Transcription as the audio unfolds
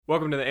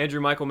Welcome to the Andrew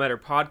Michael Metter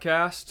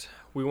podcast.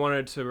 We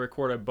wanted to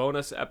record a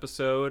bonus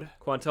episode.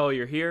 Quantel,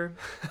 you're here.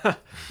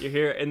 You're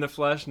here in the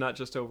flesh, not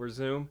just over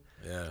Zoom.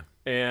 Yeah.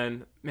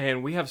 And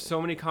man, we have so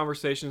many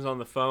conversations on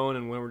the phone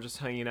and when we're just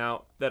hanging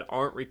out that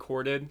aren't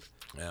recorded.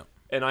 Yeah.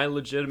 And I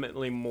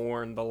legitimately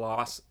mourn the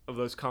loss of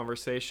those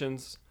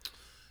conversations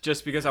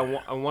just because I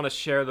want to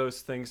share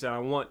those things and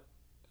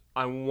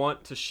I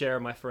want to share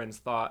my friends'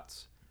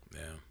 thoughts.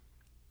 Yeah.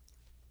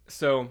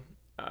 So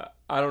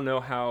I don't know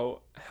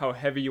how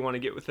heavy you want to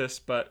get with this,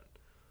 but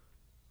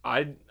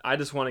I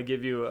just want to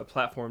give you a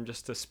platform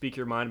just to speak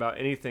your mind about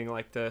anything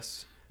like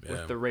this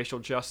with the racial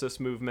justice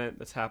movement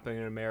that's happening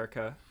in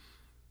America.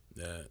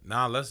 Yeah.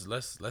 Now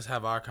let's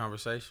have our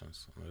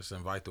conversations. Let's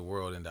invite the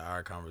world into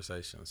our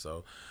conversation.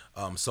 So,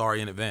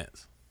 sorry in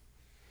advance.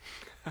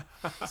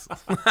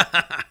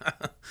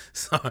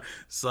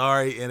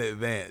 sorry in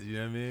advance. You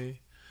know what I mean?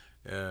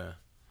 Yeah.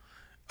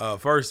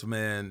 First,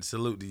 man,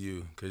 salute to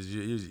you because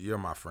you're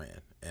my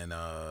friend, and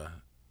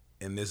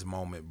in this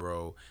moment,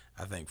 bro,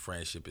 I think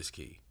friendship is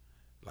key.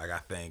 Like, I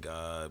think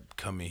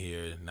coming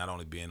here, not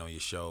only being on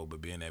your show,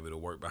 but being able to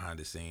work behind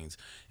the scenes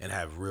and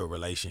have real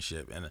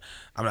relationship. And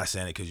I'm not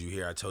saying it because you're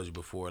here. I told you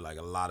before, like,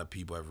 a lot of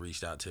people have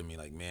reached out to me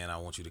like, man, I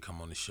want you to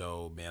come on the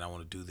show. Man, I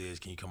want to do this.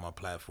 Can you come on my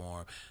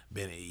platform?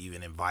 Been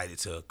even invited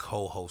to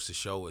co-host a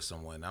show with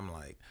someone. I'm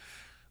like,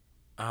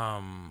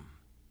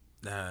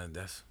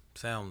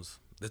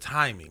 the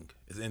timing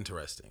is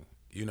interesting,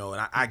 you know,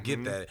 and I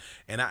get that.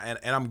 And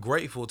I'm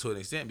grateful to an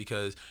extent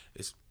because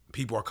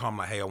people are coming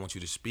like, hey, I want you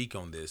to speak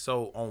on this.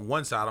 So on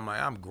one side, I'm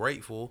like, I'm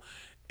grateful,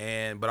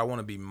 but I want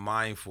to be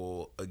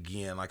mindful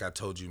again. Like I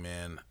told you,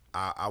 man,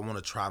 I want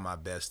to try my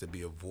best to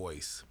be a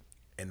voice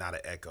and not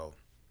an echo.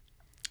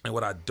 And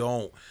what I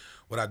don't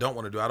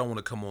want to do, I don't want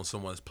to come on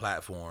someone's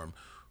platform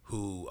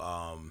who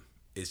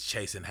is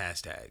chasing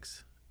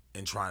hashtags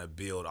and trying to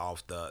build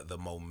off the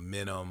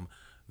momentum,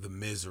 the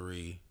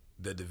misery,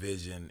 the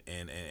division,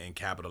 and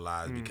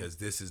capitalize because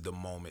this is the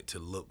moment to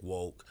look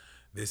woke.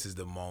 This is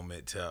the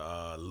moment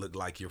to look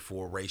like you're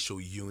for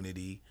racial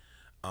unity.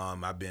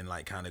 I've been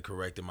like kind of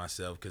correcting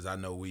myself because I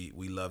know we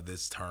love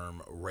this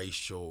term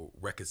racial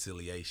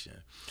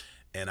reconciliation.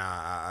 And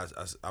I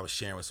was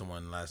sharing with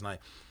someone last night,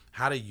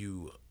 how do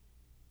you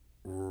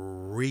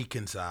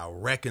reconcile?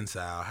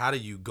 How do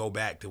you go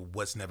back to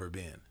what's never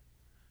been?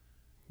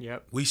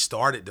 Yep. We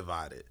started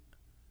divided.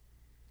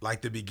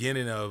 Like the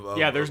beginning of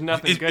there's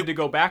nothing good to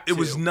go back to. It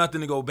was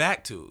nothing to go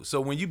back to. So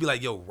when you be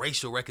like, yo,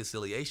 racial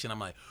reconciliation, I'm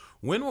like,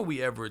 when were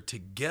we ever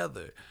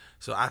together?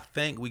 So I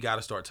think we got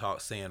to start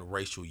saying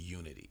racial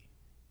unity.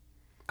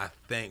 I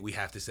think we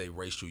have to say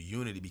racial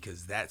unity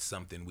because that's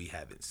something we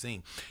haven't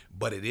seen.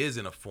 But it is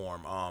in a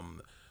form,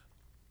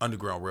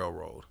 Underground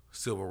Railroad,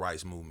 Civil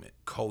Rights Movement,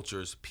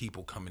 cultures,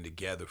 people coming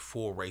together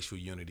for racial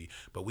unity.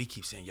 But we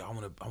keep saying, yo, I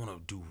want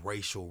to do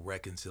racial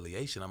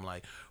reconciliation. I'm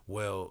like,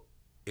 well,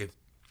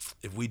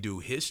 if we do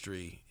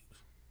history,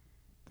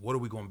 what are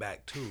we going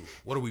back to?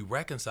 What are we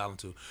reconciling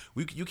to?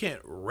 You can't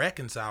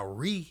reconcile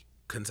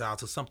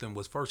to something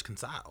was first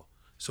conciled.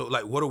 So,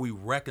 like, what are we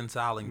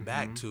reconciling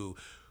back to?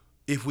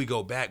 If we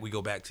go back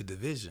to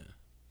division.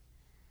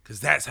 Because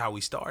that's how we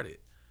started.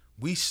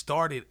 We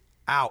started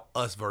out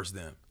us versus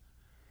them.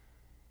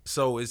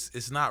 So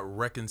it's not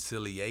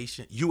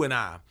reconciliation. You and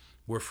I,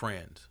 we're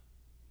friends.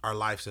 Our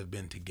lives have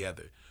been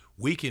together.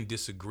 We can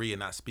disagree and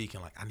not speaking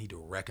like, I need to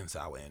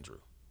reconcile Andrew.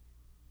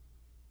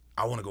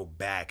 I want to go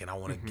back and I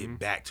want to get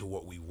back to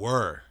what we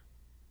were.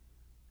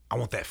 I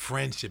want that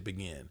friendship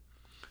again.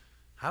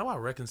 How do I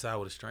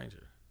reconcile with a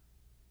stranger?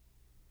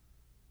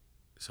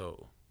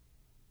 So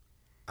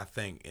I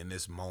think in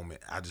this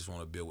moment, I just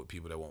want to build with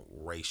people that want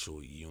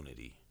racial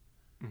unity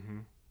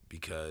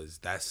because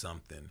that's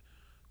something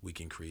we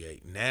can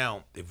create.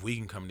 Now, if we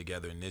can come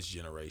together in this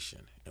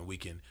generation and we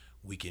can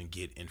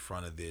get in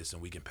front of this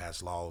and we can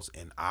pass laws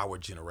and our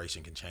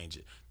generation can change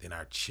it, then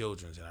our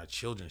children's and our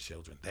children's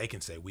children, they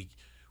can say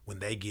when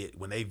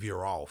they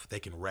veer off, they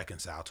can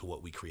reconcile to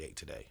what we create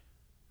today.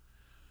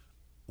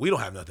 We don't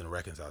have nothing to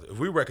reconcile. If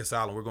we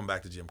reconcile, we're going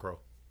back to Jim Crow.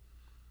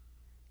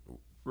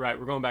 Right,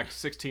 we're going back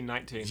to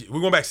 1619.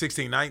 We're going back to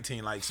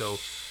 1619. Like, so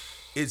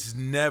it's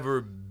never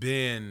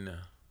been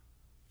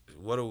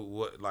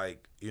what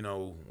like, you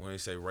know, when they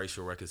say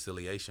racial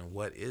reconciliation,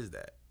 what is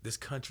that? This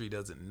country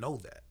doesn't know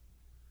that.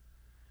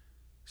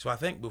 So I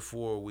think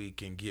before we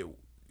can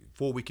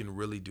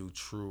really do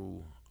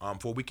true,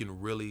 before we can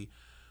really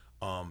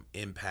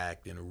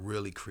impact and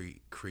really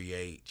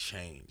create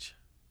change,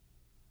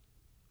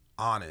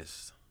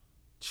 honest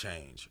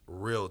change,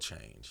 real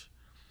change,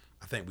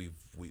 I think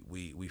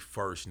we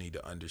first need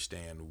to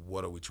understand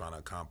what are we trying to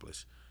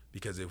accomplish.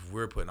 Because if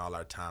we're putting all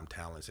our time,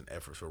 talents, and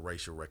efforts for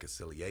racial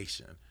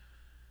reconciliation,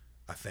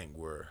 I think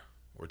we're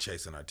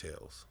chasing our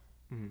tails.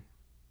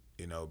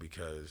 You know,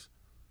 because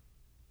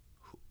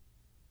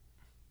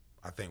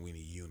I think we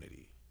need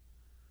unity.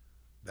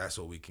 That's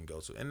what we can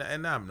go to. And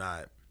I'm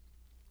not.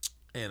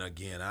 And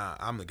again,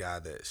 I'm the guy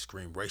that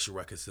screamed racial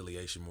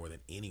reconciliation more than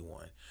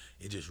anyone.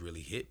 It just really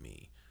hit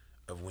me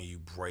of when you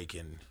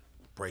breaking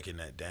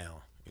that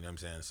down. You know what I'm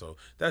saying? So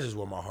that's just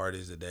where my heart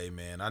is today,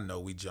 man. I know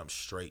we jumped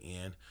straight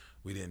in.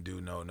 We didn't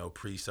do no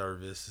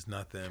pre-service,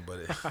 nothing, but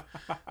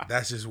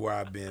that's just where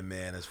I've been,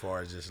 man, as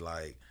far as just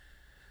like,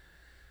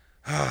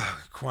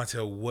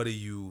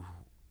 Quantel,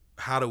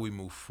 how do we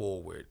move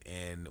forward?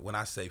 And when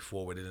I say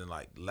forward, it isn't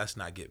like, let's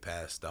not get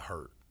past the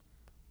hurt,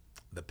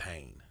 the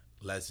pain.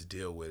 Let's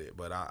deal with it.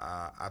 But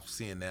I've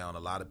seen now and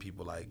a lot of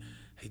people like,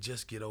 hey,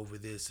 just get over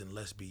this and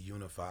let's be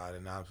unified.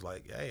 And I was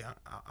like, hey,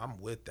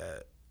 I'm with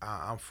that.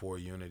 I'm for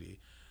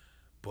unity.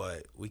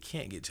 But we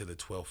can't get to the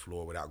 12th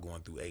floor without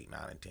going through 8, 9,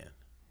 and 10.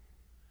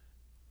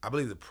 I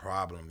believe the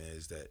problem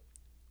is that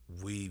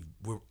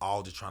we're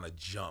all just trying to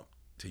jump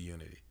to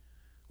unity.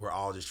 We're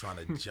all just trying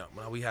to jump.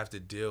 Well, we have to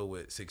deal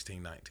with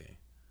 1619.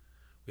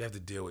 We have to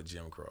deal with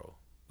Jim Crow.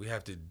 We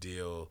have to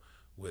deal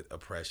with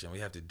oppression. We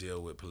have to deal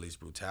with police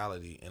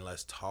brutality. And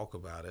let's talk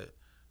about it.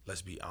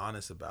 Let's be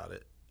honest about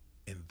it.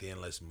 And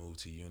then let's move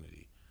to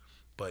unity.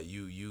 But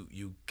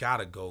you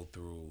gotta go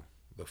through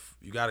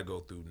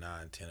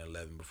 9, 10,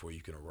 11 before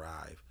you can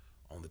arrive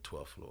on the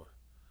 12th floor.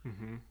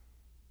 Mm-hmm.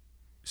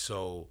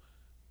 So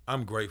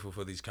I'm grateful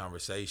for these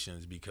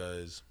conversations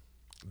because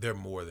they're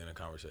more than a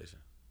conversation.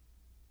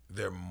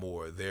 They're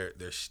more.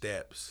 They're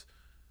steps.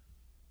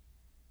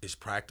 It's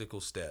practical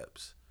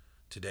steps.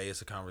 Today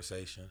it's a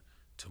conversation.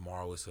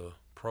 Tomorrow it's a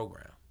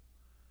program.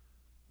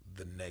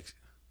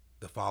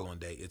 The following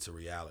day it's a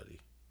reality.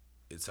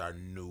 It's our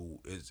new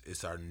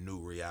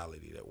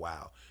reality that,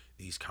 wow,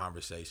 these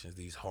conversations,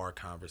 these hard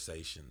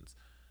conversations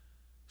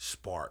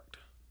sparked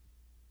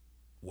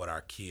what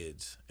our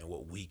kids and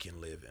what we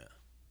can live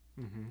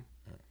in. Mm-hmm.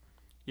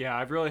 Yeah,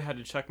 I've really had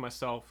to check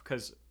myself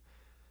because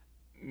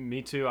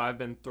me too, I've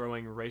been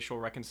throwing racial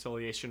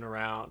reconciliation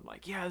around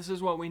like, yeah, this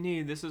is what we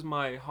need. This is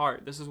my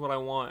heart. This is what I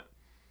want.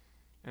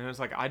 And it's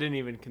like, I didn't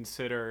even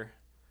consider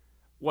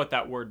what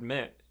that word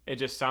meant. It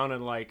just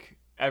sounded like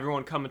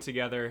everyone coming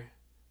together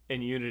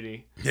in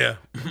unity. Yeah.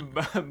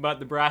 but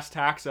the brass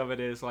tacks of it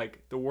is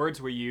like the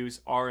words we use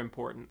are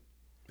important.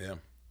 Yeah.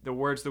 The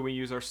words that we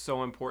use are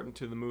so important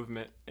to the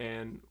movement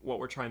and what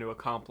we're trying to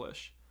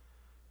accomplish.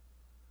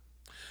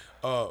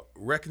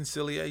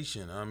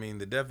 Reconciliation. I mean,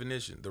 the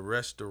definition, the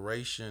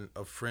restoration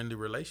of friendly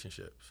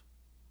relationships.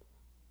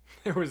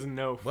 There was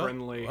no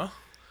friendly. Yeah.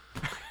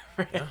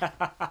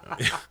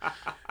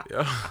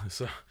 Yeah.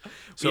 So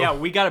yeah,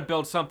 we got to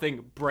build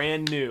something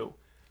brand new.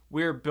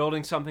 We're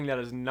building something that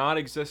has not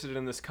existed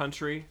in this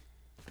country.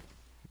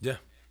 Yeah.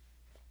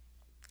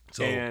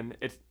 So, and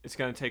it's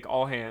going to take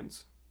all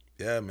hands.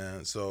 Yeah,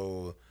 man.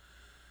 So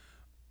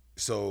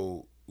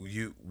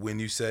when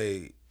you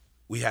say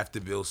we have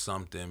to build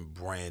something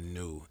brand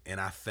new,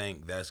 and I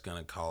think that's going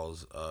to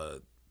cause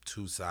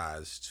two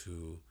sides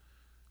to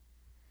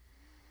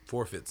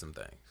forfeit some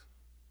things.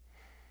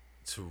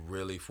 To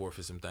really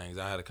forfeit some things.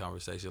 I had a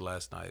conversation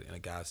last night, and a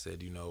guy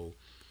said,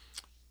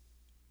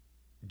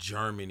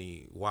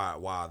 Germany,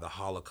 why the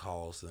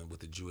Holocaust and with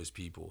the Jewish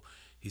people,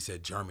 he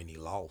said Germany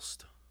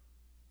lost.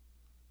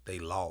 They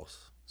lost.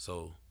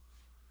 So,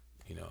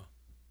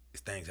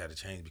 things had to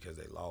change because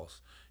they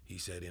lost. He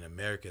said in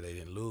America they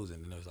didn't lose,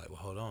 and then it was like, well,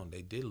 hold on,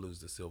 they did lose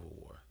the Civil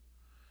War.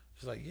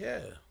 It's like,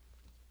 yeah,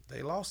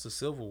 they lost the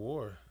Civil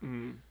War.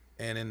 Mm.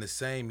 And in the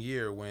same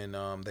year when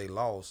they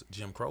lost,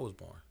 Jim Crow was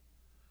born.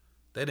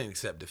 They didn't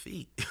accept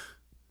defeat.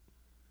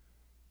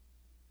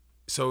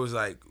 So it was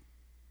like,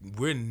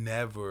 we're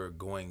never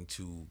going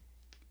to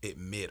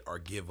admit or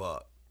give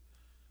up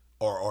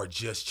or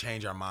just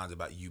change our minds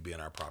about you being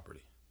our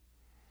property.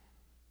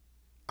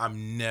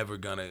 I'm never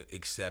going to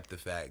accept the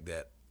fact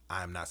that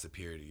I'm not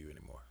superior to you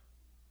anymore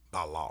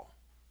by law.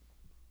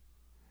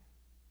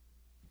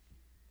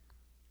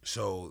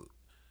 So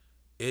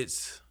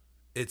it's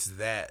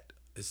that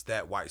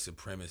white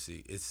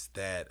supremacy. It's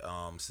that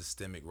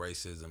systemic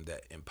racism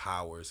that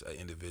empowers an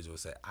individual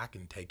to say, I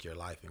can take your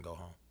life and go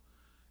home,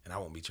 and I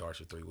won't be charged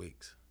for 3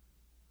 weeks.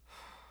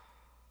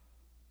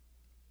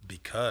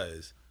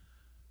 Because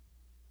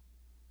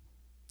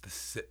the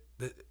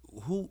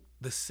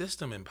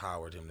system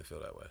empowered him to feel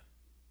that way.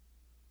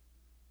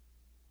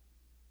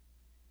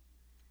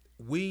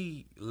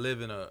 We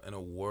live in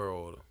a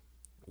world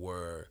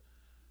where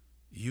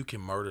you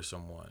can murder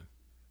someone,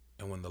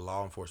 and when the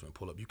law enforcement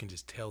pull up, you can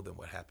just tell them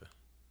what happened.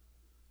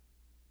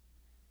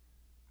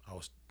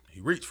 He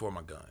reached for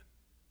my gun.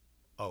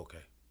 Oh,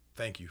 okay.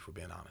 Thank you for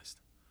being honest.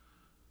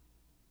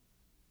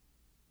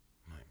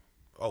 I'm like,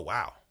 oh,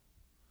 wow.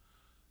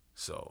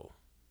 So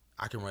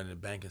I can run in the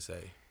bank and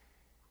say,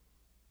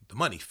 the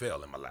money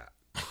fell in my lap.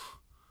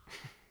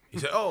 He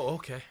said, oh,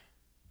 okay.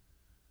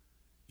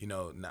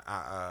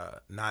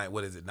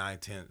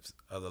 9/10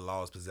 of the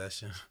law is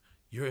possession.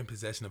 You're in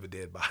possession of a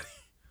dead body.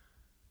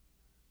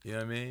 You know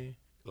what I mean?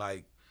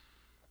 Like,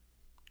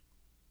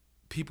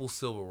 people's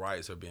civil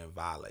rights are being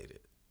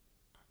violated.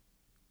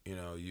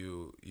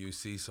 You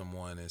see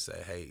someone and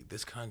say, hey,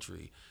 this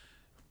country,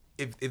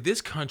 if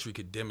this country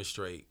could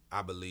demonstrate,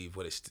 I believe,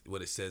 what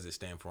it says it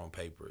stands for on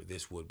paper,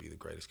 this would be the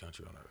greatest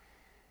country on earth.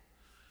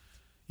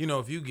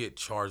 If you get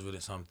charged with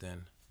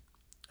something,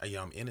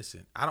 I'm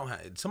innocent. You don't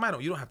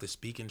have to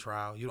speak in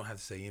trial. You don't have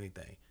to say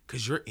anything.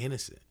 because you're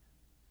innocent.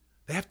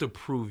 They have to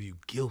prove you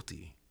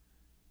guilty.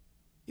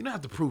 You don't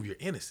have to prove you're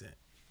innocent.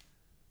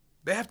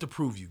 They have to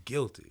prove you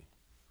guilty.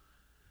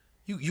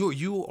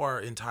 You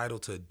are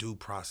entitled to due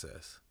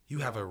process. You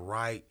have a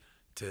right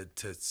to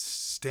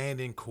stand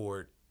in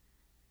court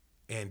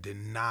and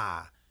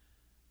deny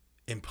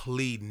and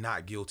plead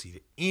not guilty to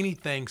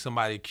anything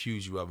somebody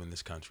accused you of in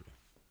this country.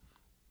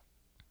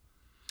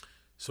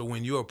 So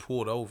when you are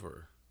pulled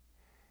over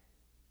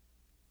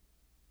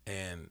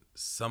and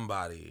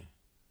somebody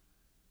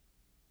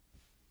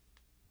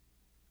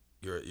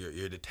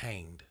you're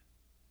detained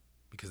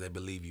because they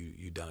believe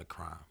you done a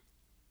crime,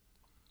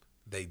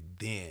 they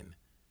then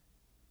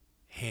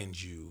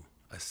hand you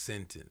a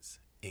sentence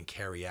and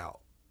carry out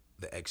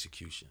the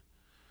execution.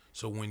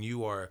 So when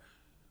you are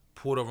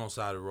pulled over on the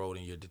side of the road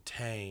and you're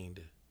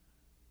detained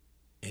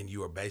and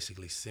you are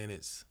basically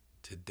sentenced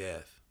to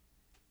death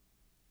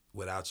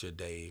without your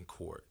day in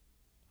court,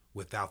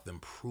 without them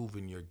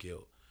proving your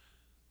guilt,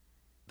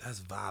 that's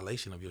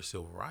violation of your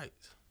civil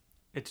rights.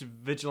 It's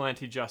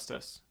vigilante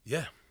justice.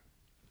 Yeah.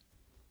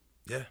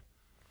 Yeah.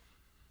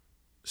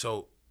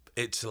 So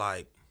it's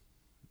like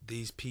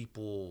these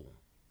people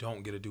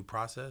don't get a due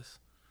process.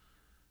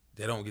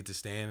 They don't get to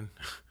stand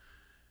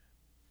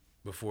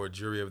before a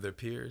jury of their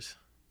peers.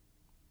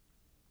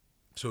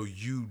 So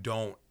you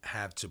don't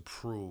have to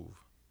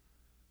prove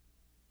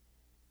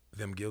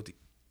them guilty.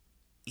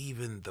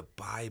 Even the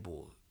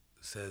Bible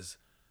says,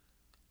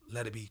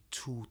 let it be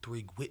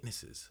 2-3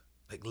 witnesses.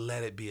 Like,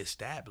 let it be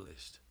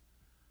established.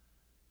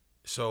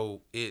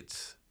 So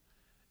it's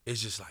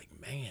just like,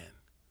 man,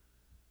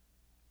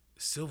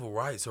 civil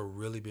rights are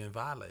really being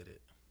violated.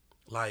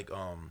 Like,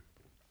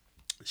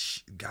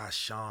 guy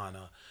Sean,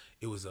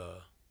 it was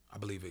I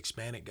believe,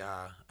 Hispanic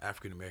guy,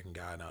 African American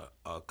guy, and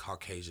a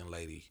Caucasian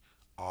lady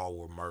all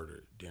were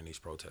murdered during these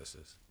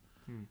protests.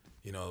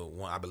 You know,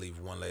 I believe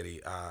one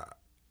lady, I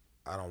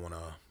don't want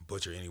to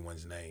butcher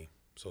anyone's name,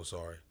 so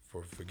sorry,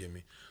 forgive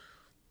me.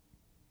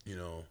 You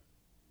know,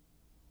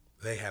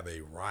 they have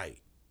a right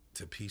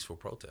to peaceful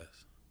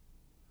protest.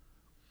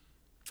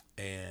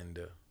 And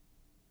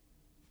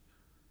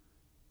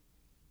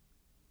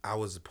I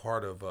was a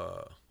part of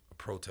a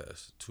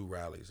protest, 2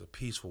 rallies, a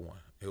peaceful one.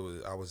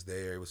 I was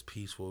there. It was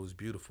peaceful. It was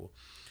beautiful.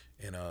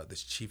 And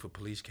this chief of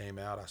police came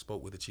out. I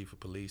spoke with the chief of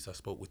police. I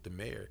spoke with the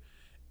mayor.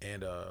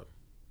 And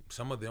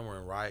some of them were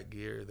in riot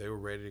gear. They were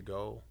ready to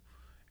go.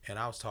 And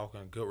I was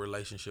talking good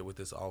relationship with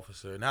this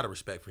officer. Not a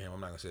respect for him.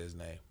 I'm not going to say his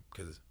name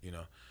because, you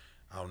know,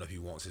 I don't know if he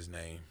wants his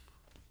name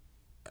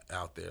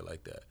out there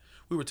like that.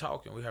 We were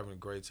talking. We were having a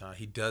great time.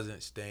 He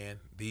doesn't stand.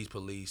 These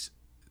police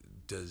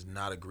does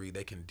not agree.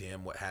 They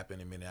condemn what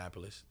happened in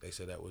Minneapolis. They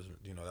said that was,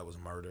 you know, that was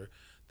murder.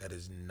 That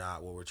is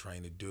not what we're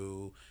trained to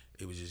do.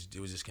 It was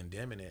just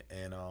condemning it.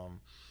 And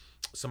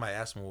somebody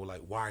asked me, well,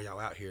 like, why are y'all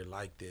out here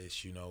like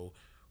this? You know,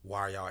 why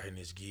are y'all out here in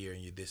this gear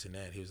and you this and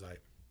that? He was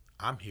like,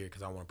 I'm here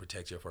because I want to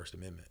protect your First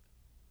Amendment.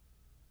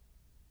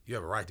 You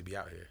have a right to be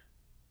out here.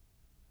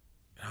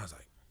 And I was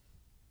like,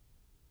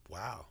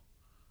 wow.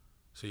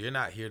 So you're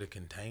not here to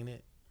contain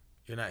it.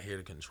 You're not here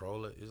to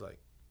control it. It's like,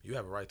 you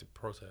have a right to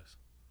protest.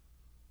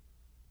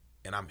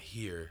 And I'm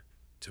here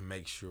to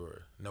make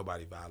sure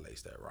nobody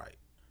violates that right.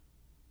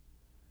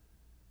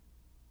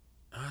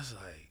 I was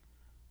like,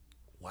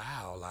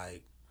 wow,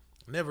 like,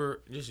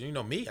 never, just, you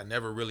know, me, I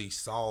never really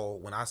saw,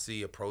 when I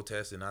see a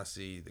protest and I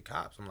see the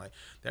cops, I'm like,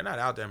 they're not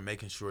out there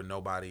making sure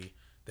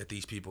that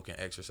these people can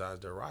exercise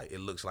their right.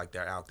 It looks like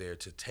they're out there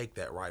to take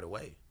that right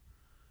away.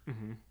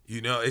 Mm-hmm.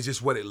 You know, it's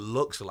just what it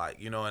looks like,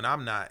 you know, and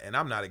I'm not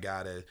a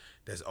guy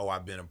that's,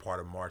 I've been a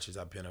part of marches.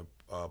 I've been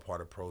a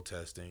part of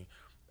protesting.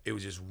 It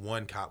was just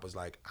one cop was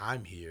like,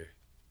 I'm here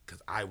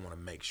because I want to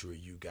make sure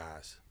you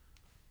guys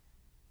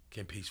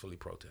can peacefully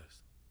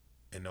protest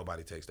and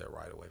nobody takes that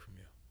right away from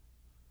you.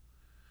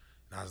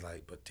 And I was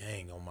like, but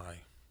dang, on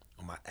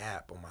my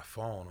app, on my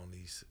phone, on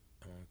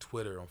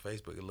Twitter, on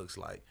Facebook, it looks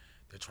like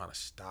they're trying to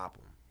stop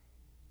them.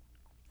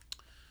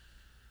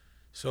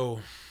 So,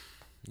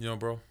 you know,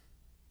 bro,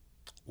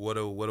 what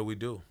do we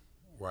do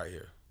right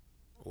here?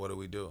 What do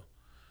we do?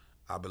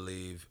 I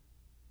believe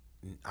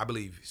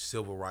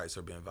civil rights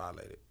are being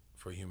violated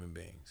for human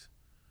beings.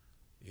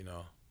 You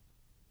know,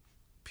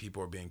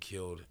 people are being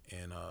killed,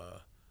 and I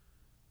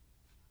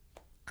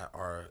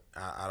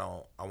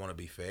want to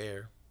be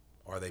fair.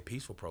 Are they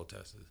peaceful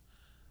protesters?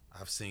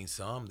 I've seen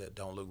some that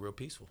don't look real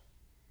peaceful.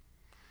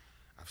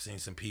 I've seen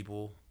some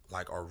people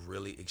like are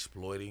really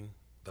exploiting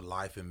the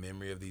life and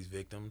memory of these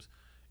victims.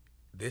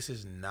 This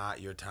is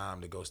not your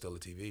time to go steal a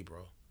TV,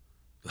 bro.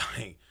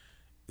 Like,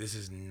 this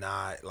is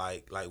not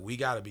like we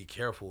got to be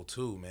careful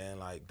too, man.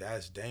 Like,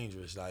 that's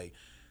dangerous. Like,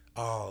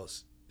 oh,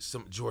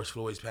 some George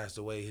Floyd's passed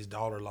away. His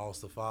daughter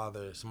lost a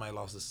father. Somebody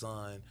lost a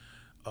son.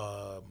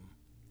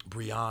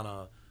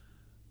 Breonna,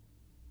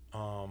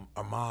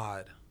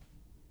 Ahmaud.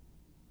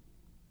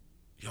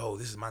 Yo,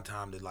 this is my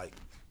time to like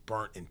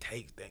burn and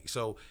take things.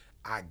 So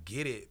I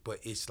get it, but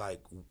it's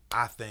like,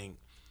 I think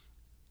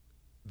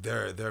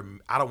I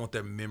don't want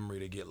their memory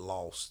to get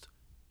lost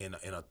in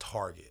a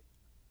Target,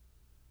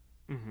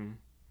 mm-hmm.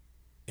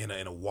 in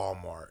a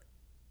Walmart,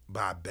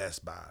 by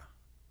Best Buy.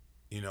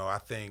 You know, I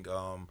think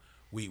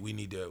we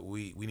need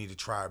to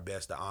try our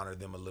best to honor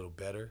them a little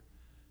better,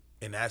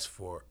 and that's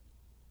for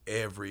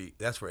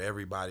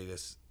everybody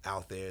that's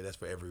out there. That's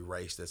for every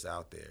race that's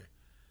out there.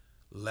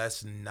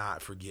 Let's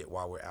not forget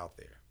why we're out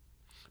there,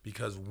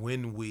 because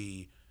when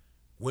we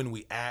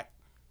act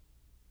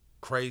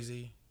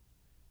crazy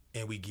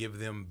and we give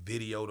them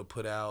video to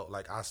put out,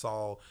 like I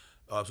saw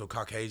some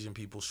Caucasian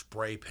people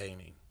spray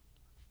painting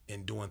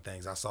and doing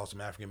things. I saw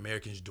some African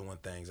Americans doing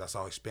things. I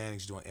saw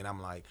Hispanics doing, and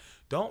I'm like,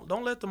 don't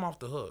let them off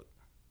the hook.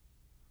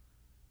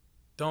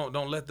 Don't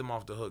let them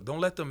off the hook. Don't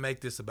let them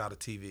make this about a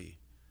TV.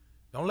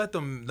 Don't let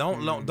them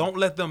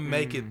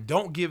make it.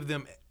 Don't give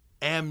them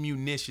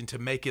ammunition to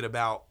make it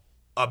about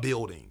a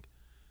building.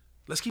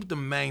 Let's keep the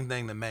main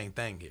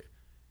thing here.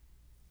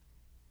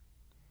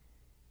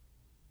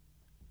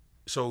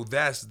 So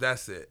that's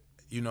it.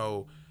 You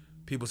know,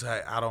 people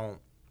say I don't.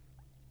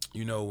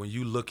 You know, when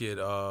you look at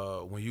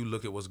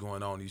what's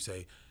going on, you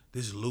say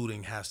this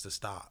looting has to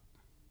stop.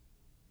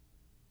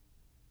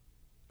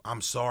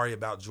 I'm sorry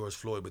about George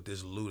Floyd, but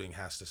this looting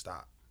has to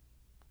stop.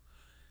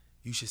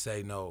 You should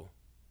say no.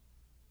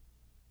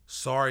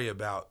 Sorry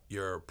about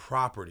your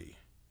property,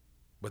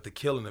 but the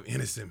killing of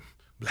innocent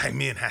black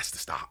men has to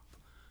stop.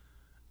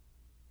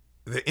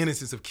 The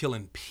innocence of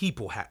killing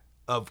people,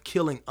 of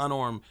killing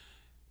unarmed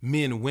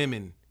men,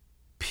 women,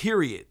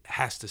 period,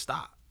 has to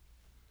stop.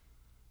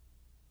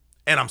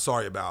 And I'm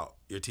sorry about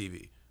your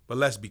TV. But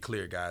let's be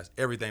clear, guys.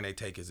 Everything they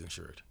take is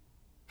insured.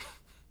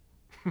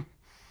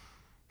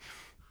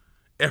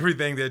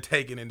 Everything they're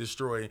taking and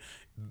destroying,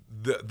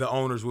 the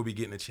owners will be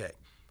getting a check.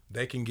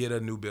 They can get a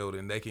new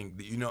building. They can,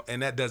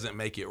 and that doesn't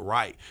make it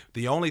right.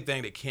 The only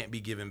thing that can't be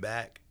given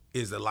back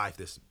is the life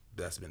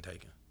that's been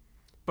taken.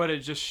 But it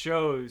just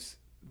shows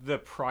the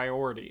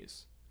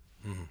priorities.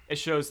 Mm-hmm. It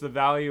shows the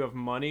value of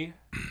money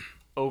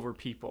over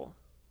people.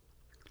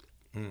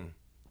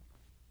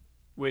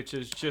 Which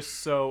is just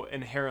so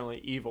inherently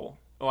evil.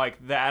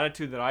 Like, the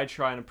attitude that I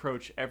try and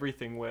approach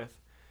everything with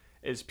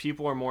is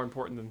people are more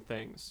important than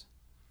things.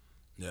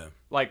 Yeah.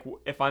 Like,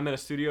 if I'm in a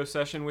studio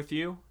session with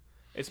you,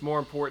 it's more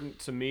important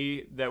to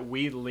me that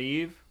we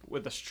leave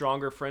with a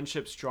stronger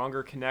friendship,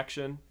 stronger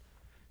connection,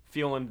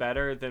 feeling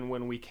better than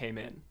when we came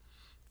in.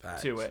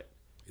 Facts. To it.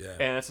 Yeah.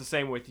 And it's the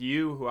same with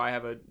you, who I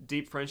have a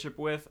deep friendship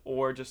with,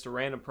 or just a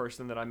random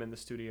person that I'm in the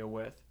studio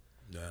with.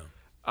 Yeah.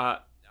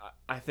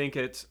 I think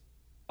it's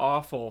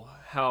awful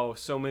how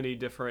so many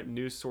different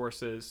news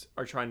sources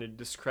are trying to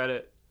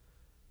discredit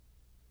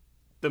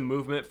the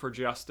movement for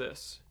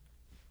justice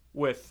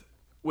with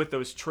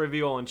those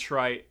trivial and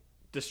trite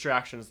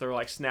distractions. They're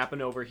like snapping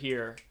over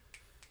here,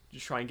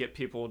 just try and get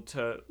people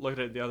to look at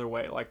it the other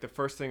way. Like, the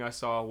first thing I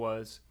saw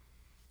was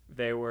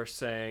they were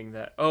saying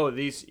that,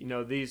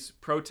 these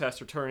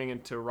protests are turning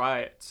into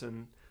riots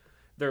and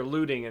they're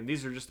looting and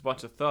these are just a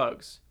bunch of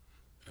thugs.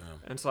 Yeah.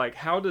 And it's like,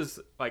 how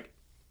does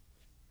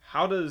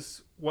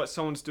what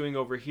someone's doing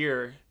over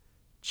here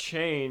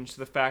change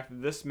the fact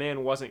that this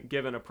man wasn't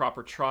given a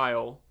proper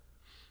trial?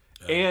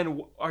 Yeah.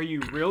 And are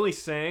you really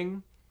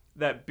saying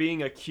that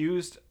being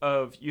accused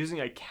of using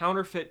a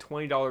counterfeit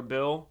 $20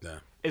 bill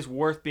is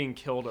worth being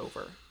killed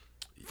over?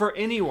 For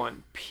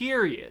anyone,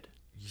 period.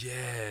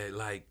 Yeah,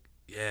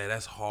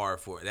 that's hard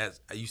for it.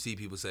 You see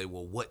people say,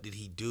 well, what did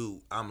he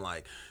do? I'm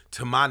like,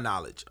 to my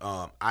knowledge,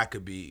 I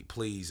could be,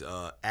 please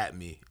at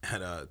me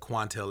at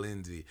Quantel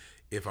Lindsay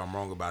if I'm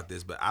wrong about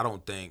this, but I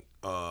don't think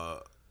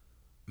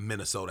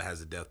Minnesota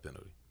has a death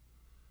penalty.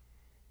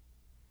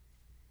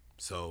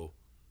 So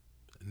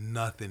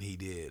nothing he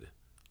did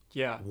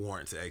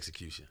warrants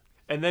execution.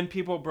 And then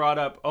people brought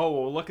up,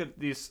 look at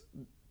these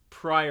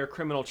prior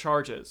criminal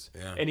charges.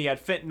 Yeah. And he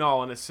had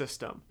fentanyl in his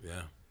system.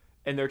 Yeah.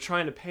 And they're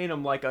trying to paint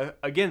him like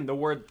the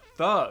word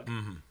thug,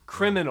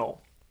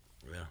 criminal.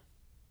 Yeah.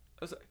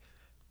 I was like,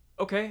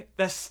 okay,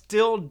 that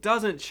still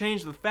doesn't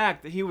change the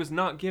fact that he was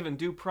not given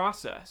due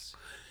process.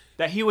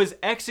 That he was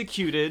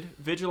executed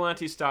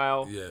vigilante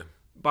style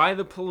by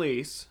the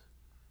police.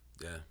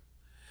 Yeah.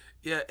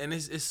 Yeah, and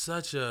it's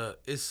such a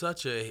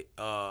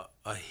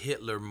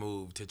Hitler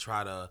move to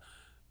try to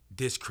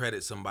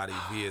discredit somebody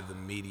via the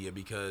media,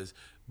 because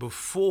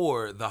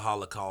before the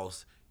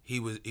Holocaust,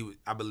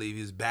 I believe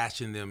he was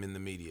bashing them in the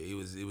media.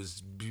 It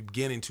was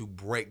beginning to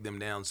break them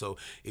down. So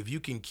if you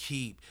can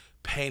keep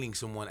painting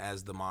someone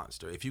as the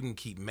monster, if you can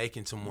keep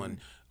making someone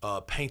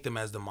paint them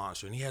as the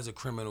monster, and he has a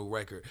criminal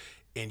record,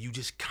 and you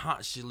just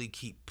constantly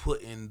keep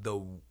putting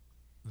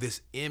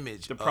this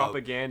image, the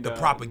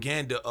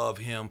propaganda of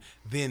him,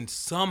 then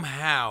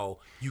somehow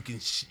you can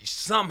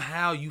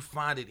somehow you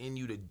find it in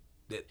you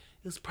that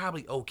it's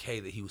probably okay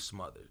that he was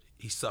smothered,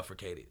 he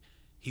suffocated.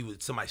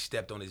 Somebody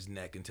stepped on his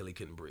neck until he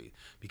couldn't breathe.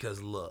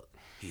 Because look,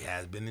 he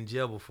has been in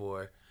jail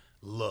before.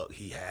 Look,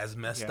 he has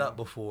messed up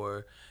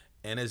before.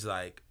 And it's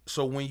like,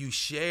 so when you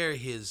share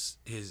his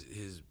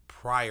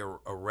prior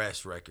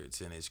arrest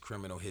records and his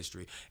criminal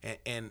history,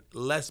 and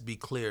let's be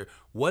clear,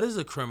 what is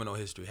a criminal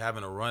history?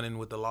 Having a run-in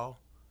with the law?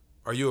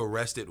 Are you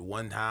arrested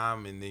one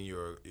time and then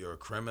you're a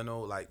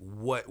criminal? Like,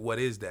 what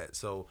is that?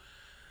 So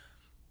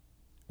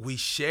we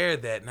share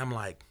that, and I'm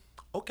like,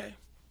 Okay.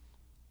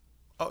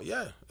 Oh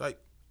yeah. Like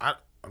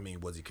I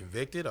mean, was he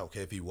convicted? Okay,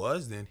 if he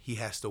was, then he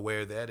has to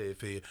wear that.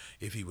 If he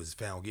was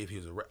found guilty,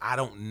 if he was I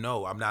don't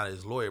know. I'm not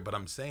his lawyer, but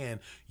I'm saying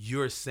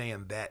you're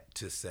saying that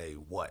to say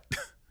what?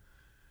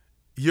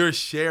 You're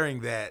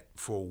sharing that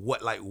for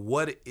what? Like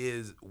what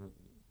is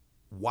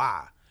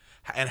why?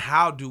 And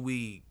how do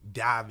we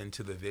dive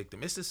into the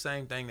victim? It's the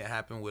same thing that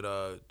happened with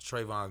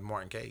Trayvon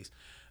Martin case.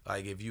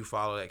 Like if you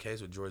follow that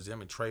case with George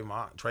Zimmerman,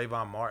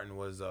 Trayvon Martin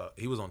was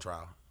he was on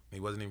trial.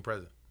 He wasn't even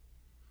president.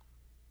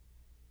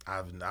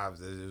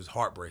 It was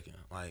heartbreaking.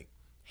 Like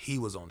he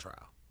was on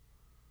trial,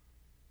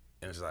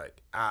 and it's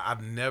like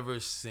I've never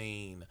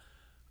seen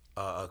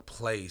a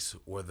place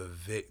where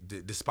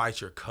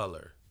despite your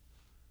color,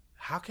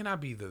 how can I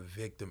be the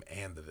victim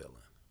and the villain?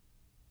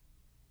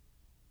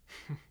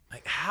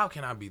 Like how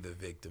can I be the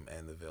victim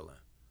and the villain?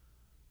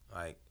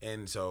 Like,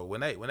 and so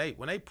when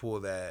they pull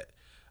that,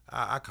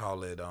 I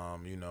call it I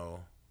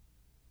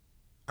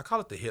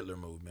call it the Hitler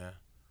move, man.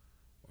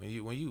 When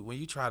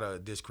you try to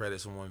discredit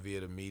someone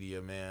via the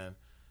media, man,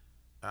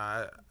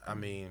 I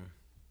mean,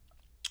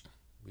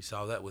 we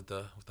saw that with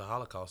the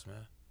Holocaust,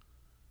 man.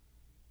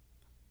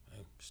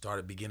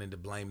 Started beginning to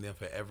blame them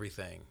for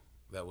everything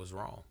that was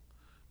wrong.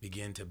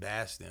 Begin to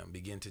bash them.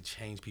 Begin to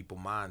change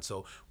people's minds.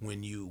 So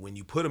when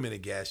you put them in a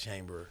gas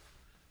chamber,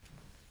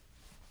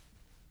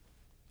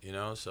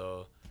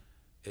 so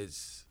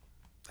that's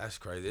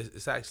crazy.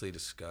 It's actually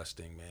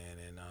disgusting, man.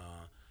 And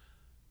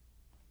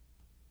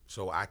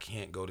so I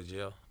can't go to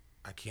jail.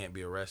 I can't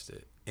be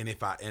arrested. And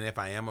if I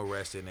am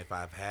arrested, and if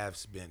I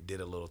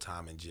did a little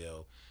time in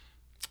jail,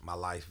 my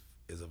life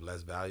is of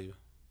less value.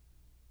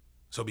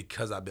 So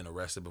because I've been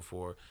arrested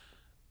before,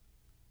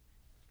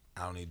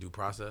 I don't need due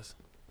process.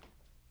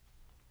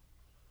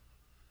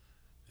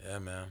 Yeah,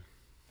 man.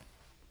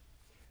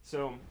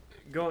 So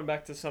going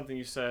back to something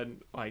you said,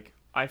 like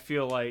I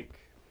feel like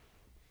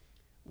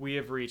we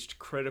have reached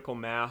critical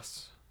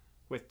mass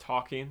with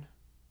talking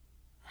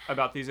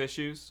about these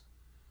issues.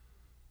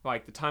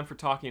 Like the time for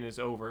talking is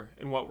over,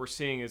 and what we're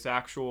seeing is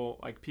actual,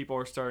 like people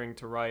are starting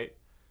to write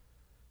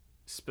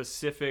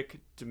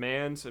specific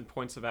demands and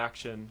points of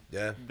action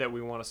that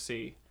we want to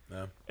see.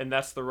 Yeah. And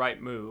that's the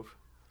right move.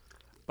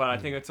 But I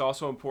think it's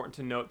also important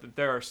to note that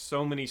there are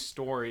so many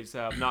stories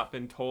that have not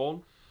been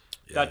told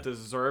that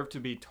deserve to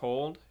be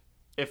told,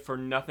 if for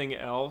nothing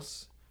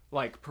else,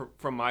 like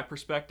from my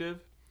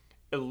perspective,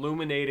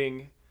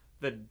 illuminating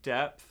the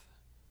depth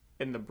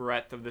and the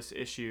breadth of this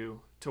issue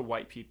to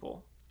white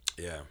people.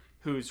 Yeah.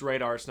 Whose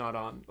radar is not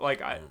on.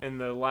 Like in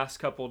the last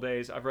couple of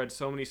days, I've read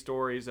so many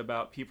stories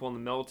about people in the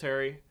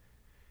military,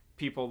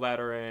 people that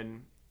are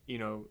in,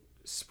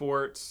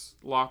 sports,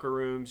 locker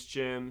rooms,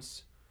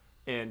 gyms,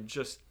 and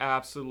just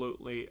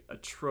absolutely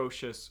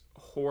atrocious,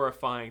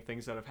 horrifying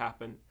things that have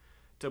happened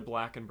to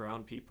black and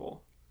brown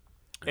people.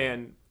 Yeah.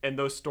 And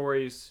those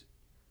stories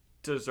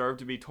deserve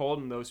to be told,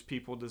 and those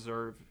people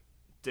deserve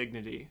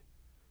dignity.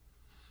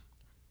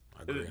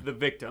 I agree. The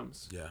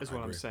victims is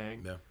what I'm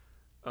saying. Yeah.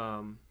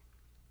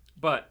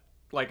 But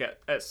like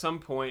at some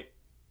point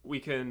we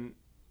can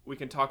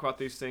talk about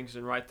these things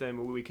and write them,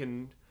 and we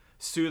can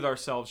soothe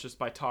ourselves just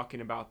by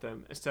talking about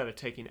them instead of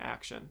taking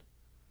action.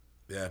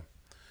 Yeah.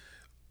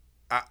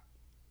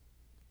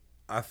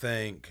 I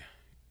think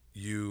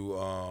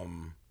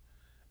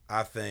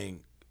I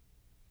think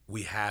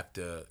we have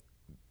to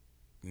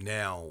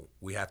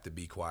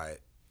be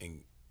quiet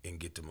and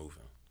get to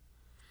moving.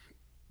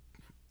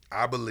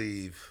 I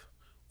believe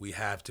we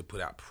have to put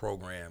out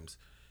programs.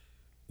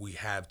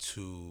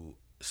 The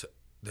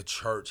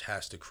church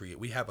has to create.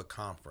 We have a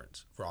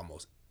conference for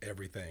almost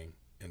everything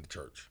in the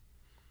church.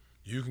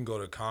 You can go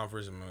to a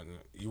conference and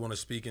you want to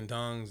speak in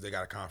tongues, they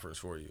got a conference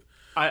for you.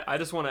 I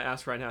just want to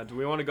ask right now, do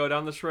we want to go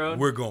down this road?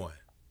 We're going.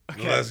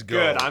 Okay, let's go.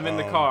 Good. I'm in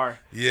the car.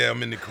 Yeah,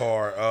 I'm in the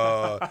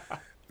car.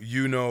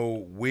 You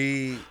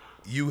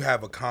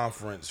have a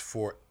conference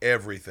for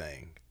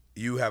everything.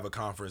 You have a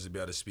conference to be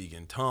able to speak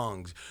in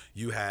tongues.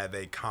 You have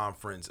a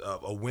conference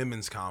of a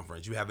women's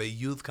conference. You have a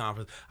youth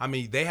conference. I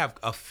mean, they have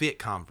a fit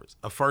conference,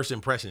 a first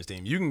impressions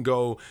team. You can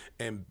go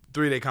and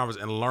 3-day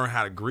conference and learn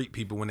how to greet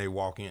people when they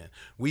walk in.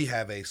 We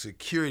have a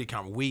security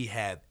conference. We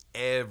have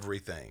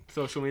everything.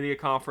 Social media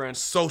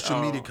conference.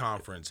 Media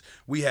conference.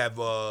 We have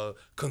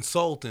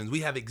consultants.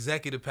 We have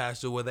executive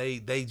pastor where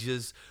they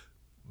just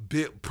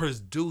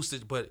produce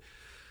it. But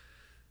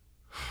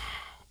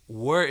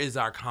where is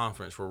our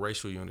conference for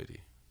racial unity?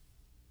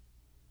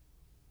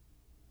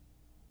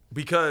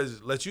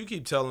 Because you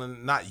keep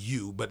telling, not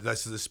you, but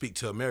let's just speak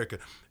to America,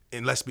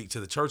 and let's speak to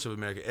the Church of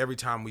America. Every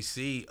time we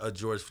see a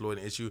George Floyd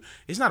issue,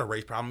 it's not a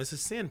race problem, it's a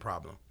sin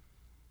problem.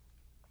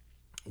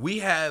 We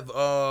have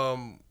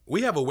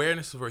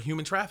awareness for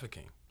human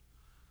trafficking.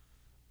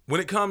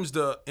 When it comes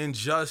to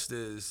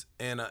injustice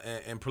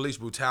and police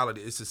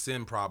brutality, it's a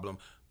sin problem.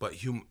 But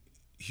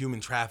human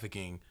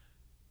trafficking,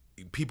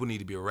 people need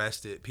to be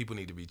arrested. People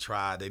need to be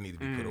tried. They need to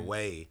be put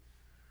away.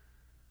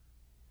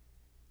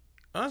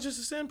 It's just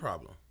a sin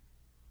problem.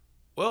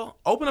 Well,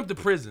 open up the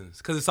prisons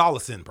because it's all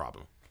a sin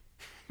problem.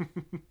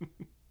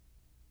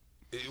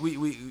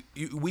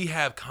 we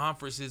have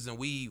conferences and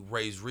we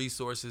raise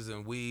resources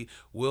and we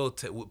will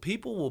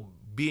people will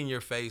be in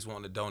your face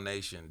wanting a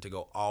donation to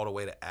go all the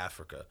way to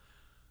Africa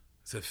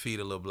to feed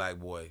a little black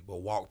boy,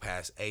 but walk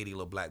past 80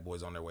 little black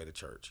boys on their way to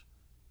church.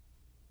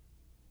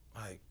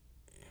 Like,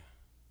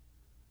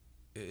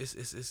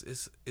 it's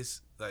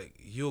like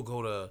you'll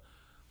go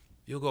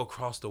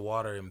across the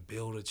water and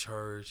build a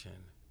church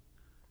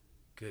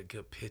and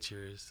good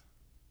pictures.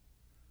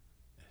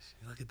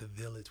 Look at the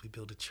village. We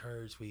built a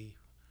church. We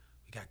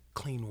got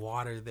clean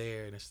water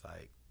there, and it's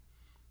like,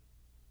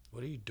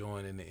 what are you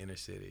doing in the inner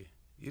city?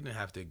 You didn't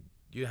have to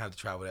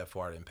travel that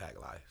far to impact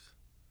lives.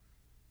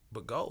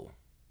 But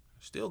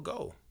still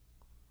go.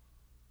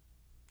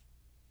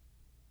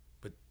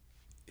 But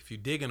if you're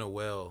digging a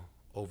well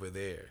over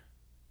there,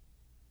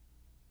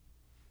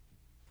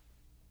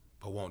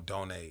 but won't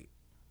donate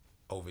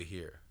over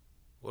here,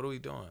 what are we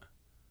doing?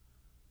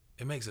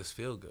 It makes us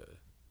feel good.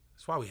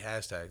 That's why we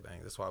hashtag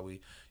things. That's why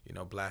we,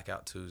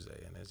 Blackout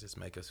Tuesday, and it just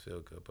make us feel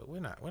good. But we're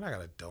not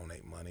gonna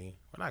donate money.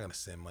 We're not gonna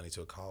send money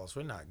to a cause.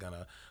 We're not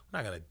gonna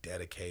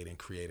dedicate and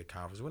create a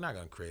conference. We're not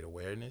gonna create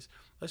awareness.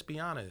 Let's be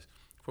honest.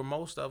 For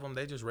most of them,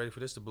 they just ready for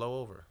this to blow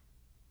over.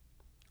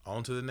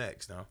 On to the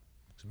next. Now,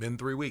 it's been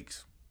 3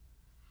 weeks.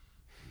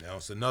 Now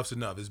enough's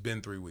enough. It's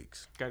been 3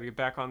 weeks. Got to get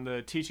back on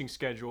the teaching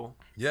schedule.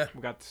 Yeah.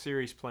 We got the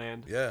series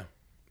planned. Yeah.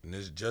 And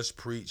it's just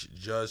preach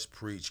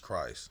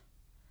Christ.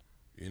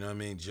 You know what I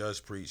mean?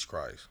 Just preach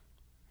Christ.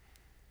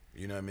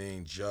 You know what I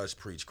mean? Just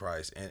preach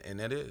Christ. And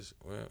that is.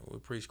 We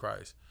preach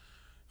Christ.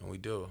 And we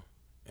do.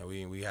 And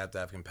we have to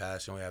have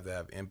compassion. We have to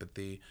have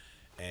empathy.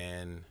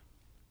 And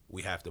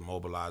we have to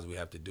mobilize. We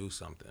have to do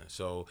something.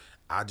 So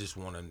I just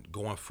want to,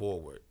 going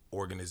forward,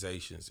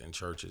 organizations and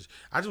churches,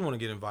 I just want to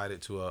get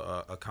invited to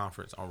a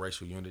conference on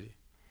racial unity.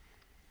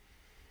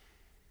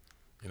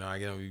 I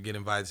get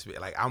invited to speak.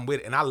 Like, I'm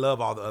with it. And I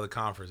love all the other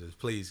conferences.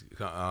 Please,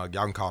 y'all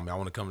can call me. I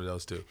want to come to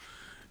those too.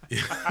 You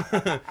know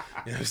what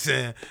I'm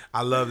saying?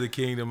 I love the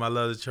kingdom. I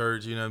love the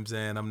church. You know what I'm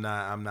saying? I'm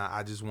not,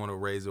 I just want to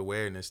raise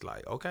awareness.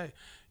 Like, okay,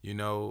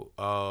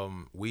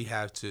 we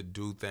have to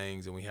do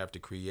things and we have to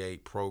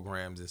create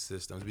programs and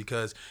systems,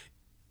 because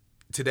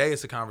today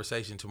it's a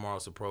conversation, tomorrow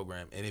it's a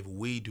program. And if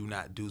we do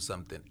not do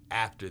something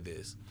after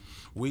this,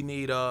 we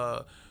need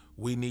to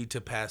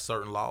pass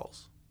certain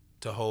laws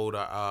to hold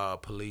our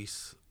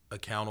police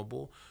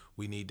accountable.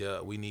 We need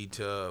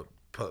to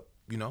put,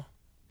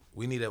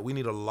 we need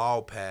a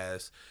law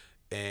passed,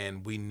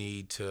 and we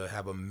need to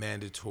have a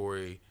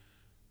mandatory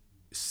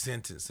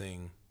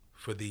sentencing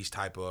for these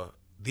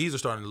are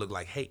starting to look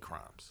like hate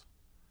crimes.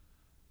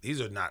 These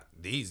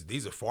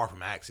are far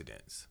from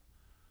accidents.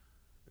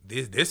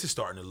 This is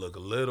starting to look a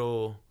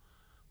little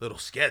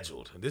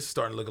scheduled. This is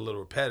starting to look a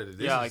little repetitive.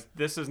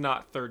 This is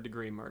not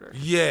third-degree murder.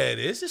 Yeah,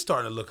 this is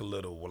starting to look a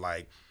little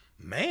like,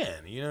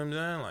 man, you know what I'm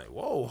saying? Like,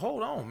 whoa,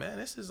 hold on, man.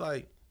 This is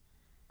like,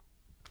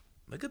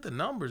 look at the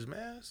numbers,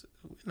 man.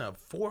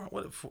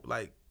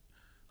 Like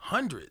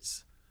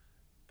hundreds.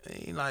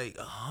 I mean, like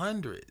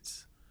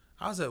hundreds.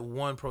 I was at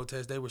one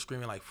protest. They were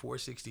screaming like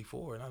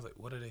 464, and I was like,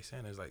 "What are they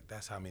saying?" It's like,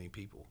 that's how many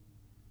people.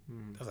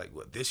 I was like,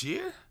 "What, this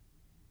year?"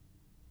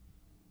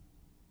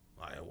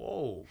 Like,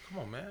 whoa, come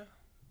on, man.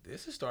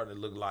 This is starting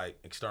to look like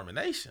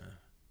extermination.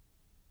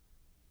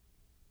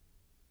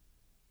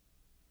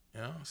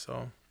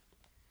 So.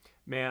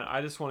 Man,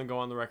 I just want to go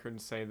on the record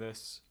and say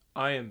this.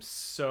 I am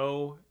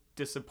so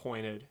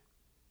disappointed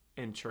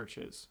in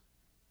churches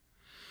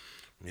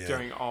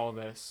during all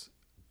this.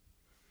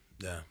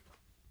 Yeah.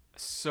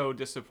 So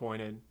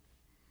disappointed.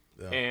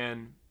 Yeah.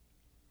 And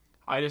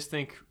I just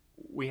think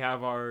we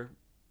have our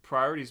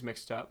priorities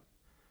mixed up.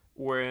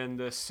 We're in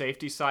the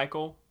safety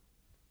cycle.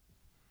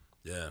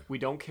 Yeah. We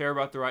don't care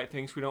about the right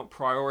things. We don't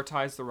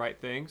prioritize the right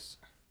things.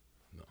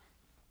 No.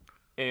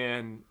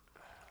 And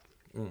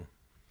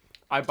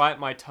I bite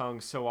my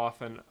tongue so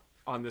often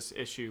on this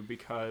issue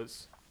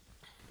because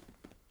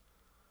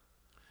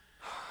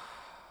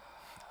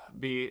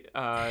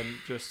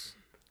it's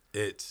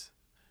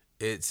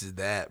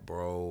that,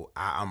 bro.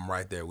 I'm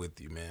right there with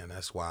you, man.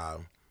 That's why,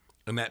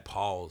 and that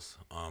pause,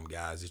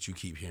 guys, that you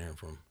keep hearing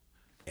from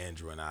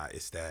Andrew and I,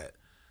 it's that,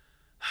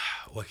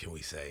 what can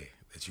we say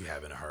that you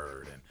haven't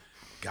heard? And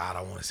God,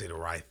 I want to say the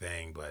right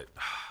thing, but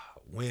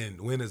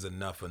when is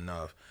enough?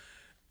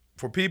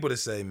 For people to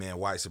say, man,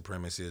 white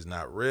supremacy is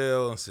not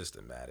real and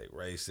systematic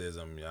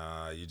racism,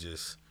 you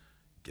just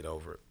get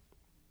over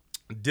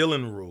it.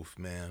 Dylan Roof,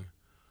 man,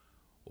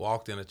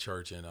 walked in a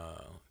church in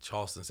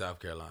Charleston, South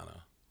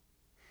Carolina,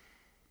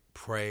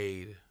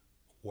 prayed,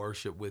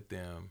 worshiped with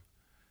them,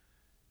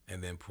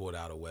 and then pulled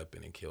out a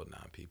weapon and killed 9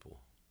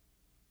 people.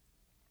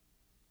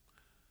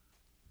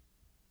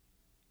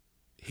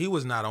 He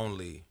was not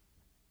only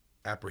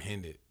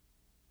apprehended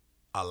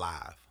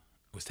alive,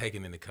 was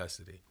taken into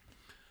custody,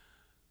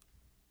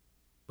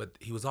 but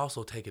he was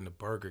also taken to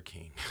Burger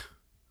King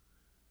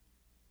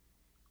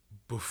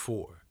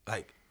before.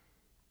 Like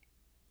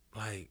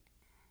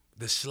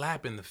the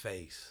slap in the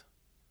face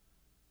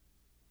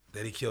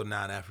that he killed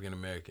 9 African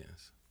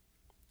Americans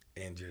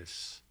and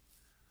just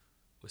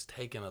was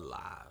taken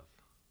alive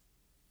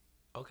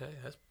Okay,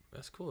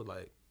 that's cool.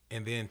 Like,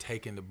 and then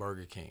taking the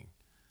Burger King.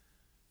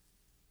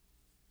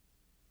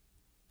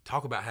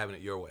 Talk about having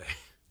it your way.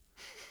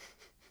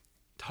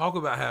 Talk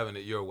about having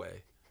it your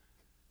way.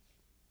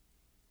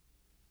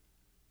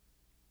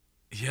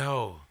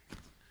 Yo.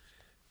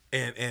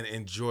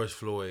 And George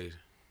Floyd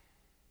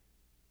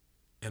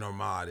and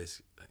Ahmaud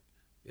is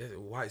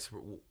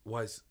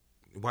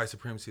white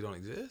supremacy don't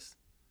exist.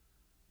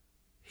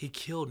 He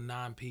killed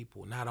 9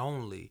 people, not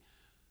only,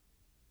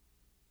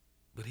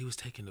 but he was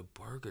taking the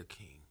Burger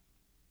King.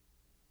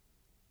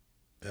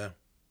 Yeah.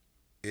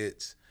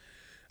 It's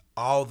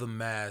all the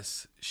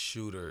mass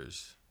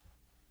shooters.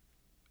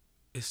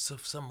 It's for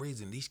some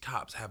reason these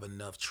cops have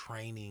enough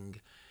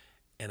training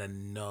and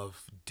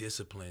enough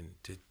discipline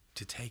to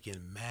take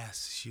in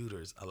mass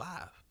shooters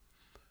alive.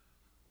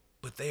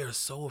 But they are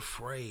so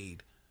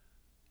afraid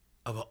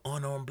of an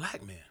unarmed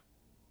black man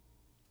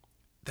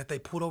that they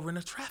pulled over in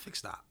a traffic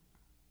stop.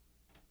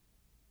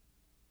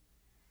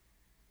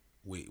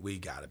 We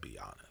gotta be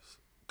honest.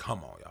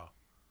 Come on, y'all.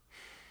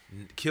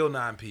 Kill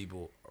 9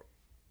 people,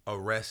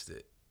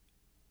 arrested.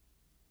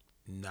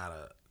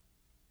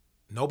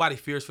 Nobody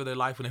fears for their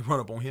life when they run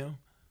up on him.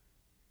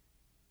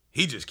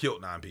 He just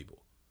killed 9 people.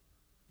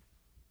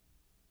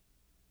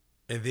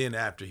 And then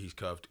after he's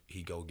cuffed,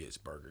 he go gets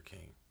Burger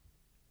King.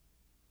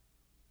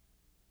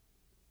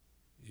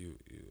 You.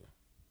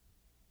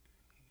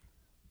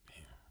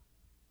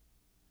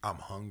 I'm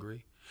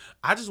hungry.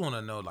 I just want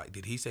to know, like,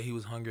 did he say he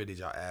was hungry or did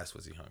y'all ask,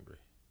 was he hungry?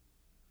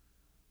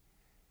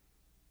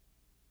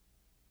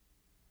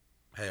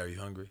 Hey, are you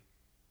hungry?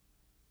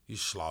 You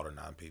slaughtered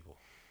 9 people.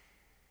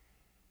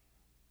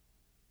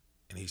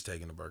 And he's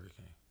taking the Burger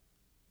King.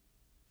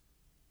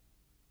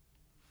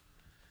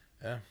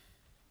 Yeah.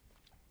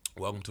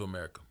 Welcome to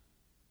America.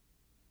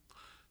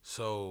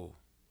 So,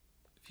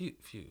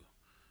 if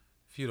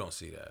you don't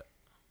see that,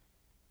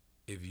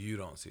 if you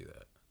don't see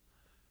that,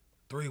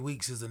 3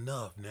 weeks is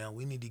enough now.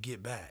 We need to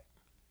get back.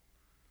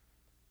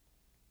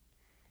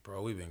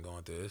 Bro, we've been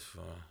going through this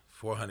for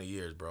 400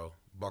 years, bro.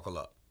 Buckle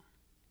up.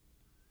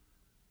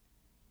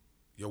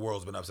 Your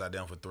world's been upside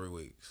down for 3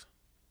 weeks.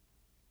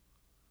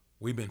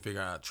 We've been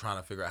trying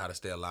to figure out how to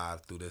stay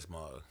alive through this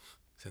mug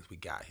since we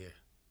got here.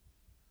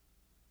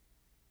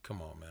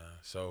 Come on, man.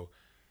 So,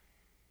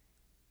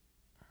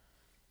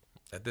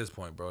 at this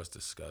point, bro, it's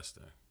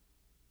disgusting.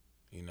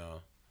 You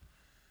know?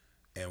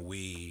 And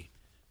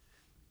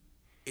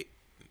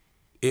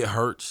it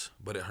hurts,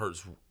 but it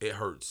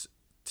hurts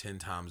 10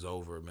 times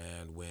over,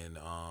 man, when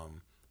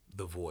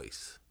the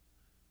voice,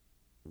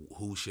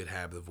 who should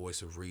have the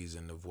voice of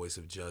reason, the voice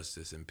of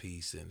justice and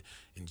peace and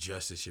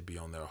justice should be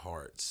on their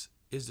hearts,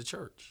 is the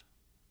church.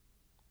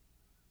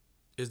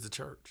 Is the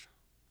church.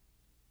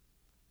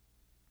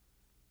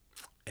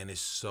 And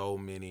it's so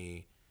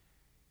many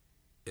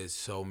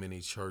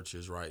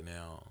churches right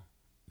now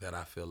that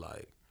I feel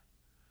like,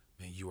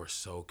 man, you are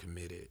so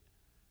committed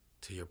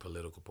to your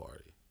political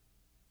party.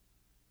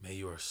 Man,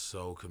 you are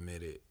so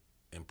committed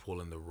in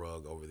pulling the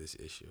rug over this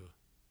issue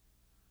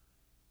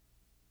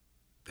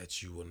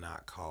that you will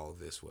not call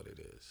this what it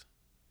is.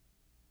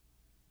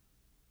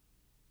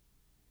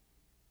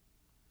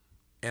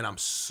 And I'm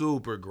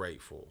super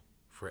grateful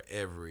for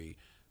every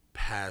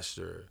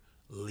pastor,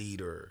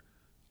 leader,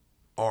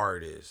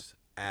 artist,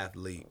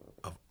 athlete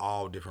of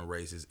all different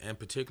races. In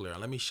particular,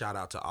 let me shout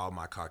out to all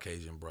my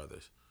Caucasian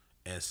brothers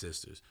and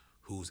sisters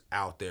who's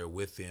out there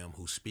with them,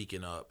 who's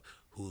speaking up,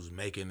 who's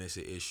making this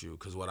an issue.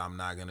 Because what I'm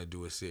not going to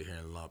do is sit here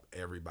and lump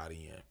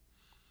everybody in.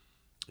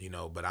 You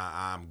know, but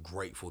I'm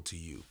grateful to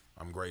you.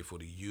 I'm grateful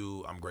to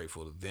you. I'm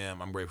grateful to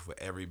them. I'm grateful for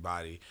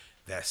everybody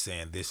that's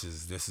saying this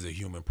is a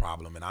human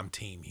problem and I'm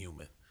team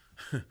human.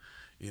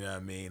 You know what I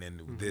mean?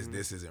 And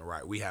this isn't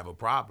right. We have a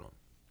problem.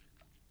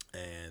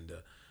 And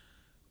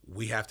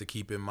we have to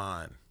keep in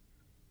mind,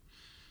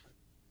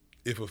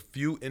 if a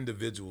few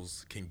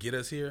individuals can get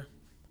us here,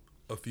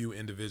 a few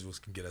individuals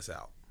can get us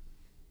out.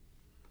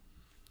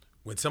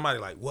 When somebody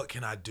like, what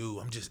can I do?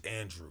 I'm just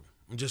Andrew.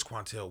 I'm just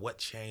Quantel. What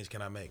change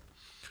can I make?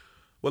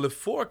 Well, if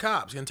 4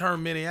 cops can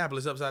turn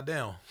Minneapolis upside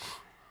down,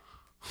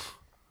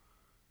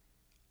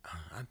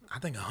 I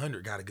think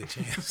 100 got a good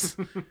chance.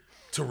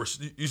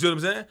 You see what I'm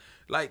saying?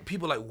 Like,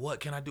 people like,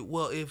 what can I do?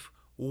 Well, if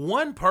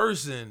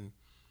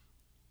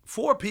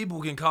 4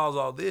 people can cause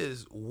all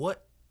this,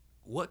 what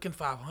can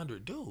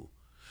 500 do?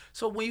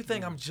 So when you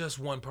think I'm just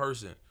one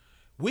person,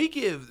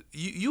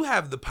 you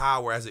have the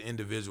power as an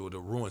individual to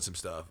ruin some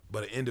stuff,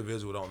 but an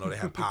individual don't know they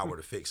have power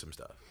to fix some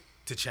stuff,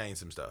 to change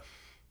some stuff.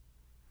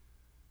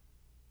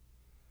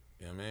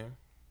 You know what I mean?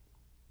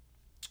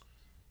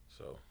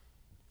 So,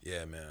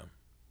 yeah, man,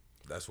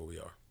 that's where we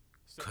are.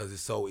 Because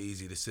it's so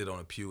easy to sit on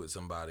a pew with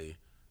somebody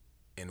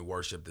and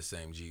worship the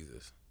same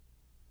Jesus.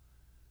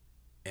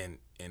 And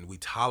we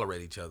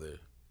tolerate each other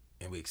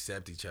and we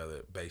accept each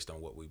other based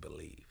on what we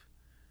believe.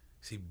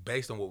 See,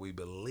 based on what we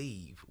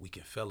believe, we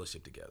can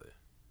fellowship together.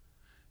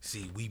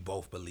 See, we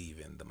both believe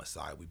in the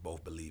Messiah. We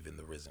both believe in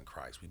the risen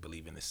Christ. We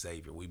believe in the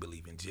Savior. We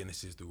believe in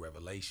Genesis through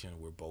Revelation.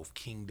 We're both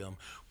kingdom.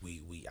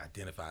 We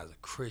identify as a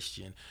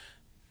Christian.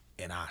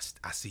 and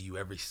I see you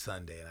every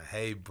Sunday, and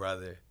hey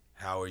brother,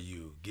 how are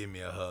you? Give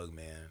me a hug,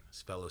 man.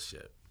 It's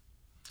fellowship.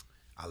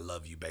 I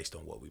love you based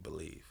on what we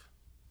believe.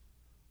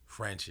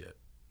 Friendship,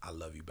 I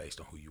love you based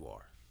on who you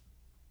are.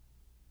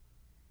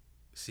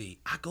 See,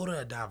 I go to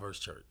a diverse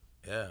church.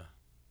 Yeah.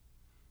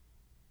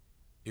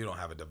 You don't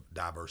have a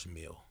diverse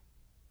meal.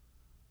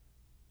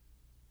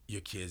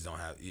 Your kids don't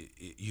have,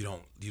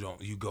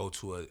 you go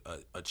to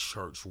a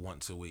church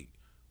once a week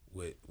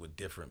with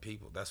different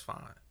people. That's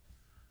fine.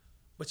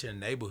 But your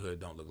neighborhood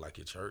don't look like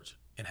your church.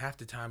 And half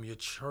the time your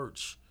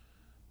church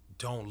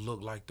don't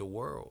look like the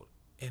world.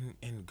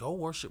 And go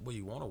worship where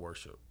you want to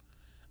worship.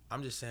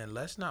 I'm just saying,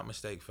 let's not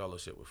mistake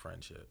fellowship with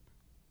friendship.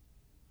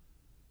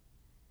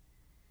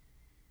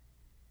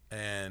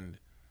 And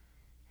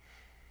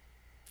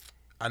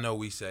I know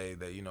we say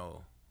that,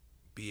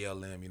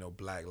 BLM,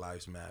 Black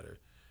Lives Matter.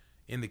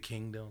 In the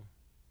kingdom,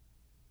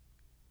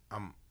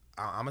 I'm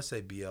gonna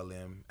say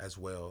BLM as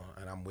well,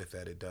 and I'm with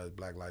that. It does.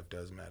 Black life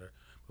does matter,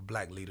 but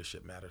Black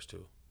leadership matters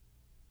too.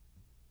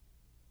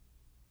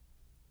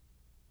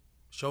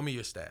 Show me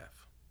your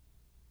staff.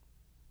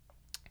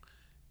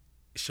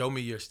 Show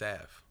me your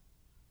staff,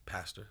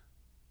 pastor,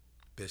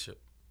 bishop.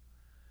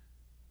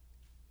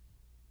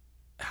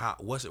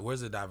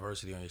 Where's the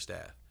diversity on your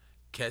staff?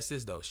 Catch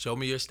this though. Show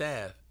me your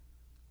staff,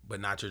 but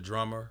not your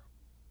drummer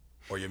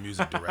or your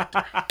music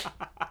director.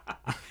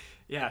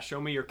 Yeah,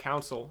 show me your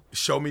counsel.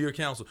 Show me your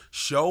counsel.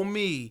 Show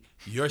me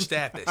your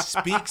staff that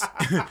speaks.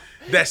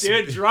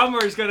 Dude,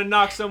 drummer is gonna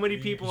knock so many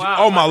people out.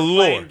 Oh my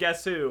Lord!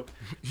 Guess who?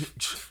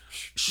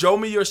 Show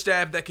me your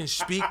staff that can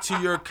speak to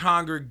your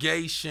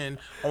congregation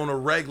on a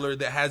regular,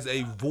 that has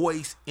a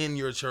voice in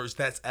your church,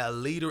 that's a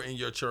leader in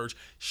your church.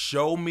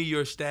 Show me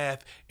your staff,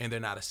 and they're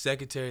not a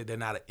secretary, they're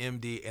not an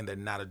MD, and they're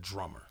not a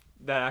drummer.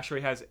 That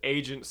actually has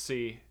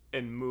agency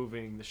in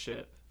moving the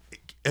ship.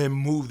 And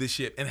move the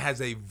ship and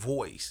has a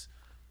voice.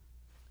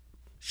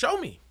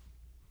 Show me.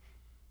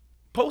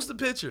 Post a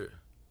picture.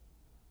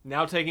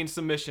 Now taking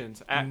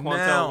submissions at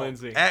Quantel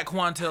Lindsay. At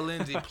Quantel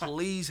Lindsay,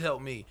 please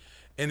help me.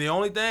 And the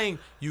only thing,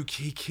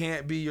 he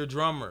can't be your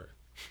drummer.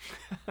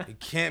 He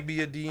can't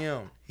be a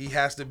DM. He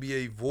has to be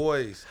a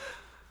voice.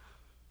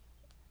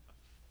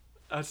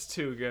 That's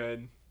too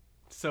good.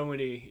 So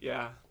many,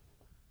 yeah.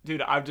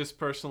 Dude, I've just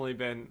personally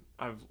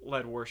I've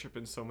led worship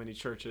in so many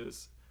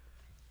churches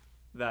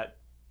that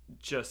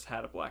just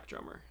had a black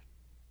drummer.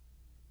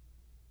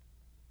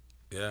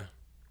 Yeah.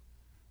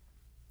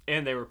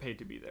 And they were paid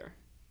to be there.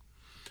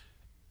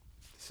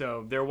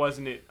 So there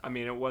wasn't, it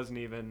wasn't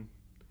even,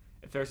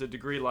 if there's a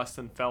degree less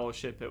than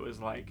fellowship, it was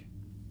like,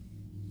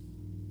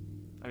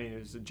 it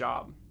was a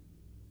job.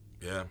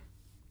 Yeah.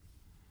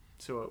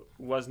 So it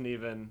wasn't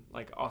even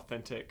like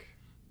authentic.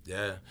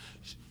 Yeah.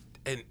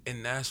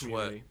 And that's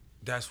community.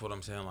 that's what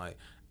I'm saying. Like,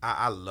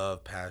 I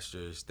love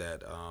pastors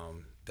that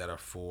are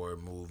for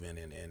moving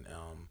and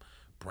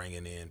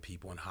bringing in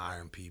people and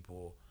hiring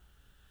people.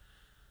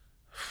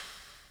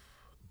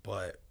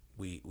 But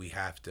we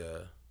have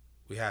to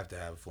have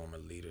a form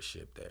of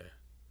leadership there.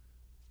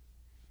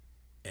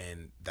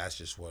 And that's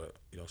just what,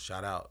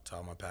 shout out to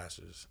all my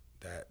pastors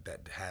that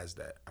has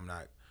that. I'm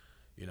not,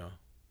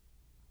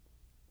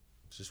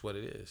 it's just what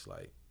it is.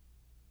 Like,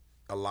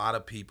 a lot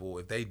of people,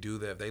 if they do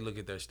that, if they look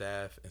at their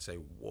staff and say,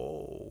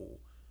 whoa,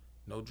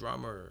 no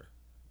drummer,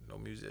 no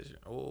musician,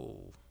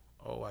 oh,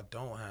 I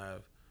don't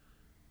have,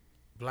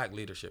 black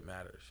leadership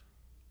matters.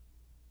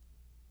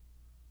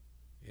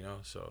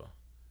 So,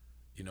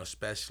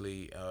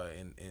 especially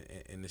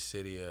in the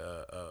city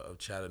of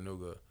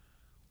Chattanooga,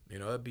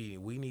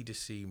 we need to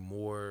see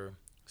more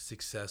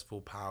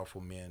successful, powerful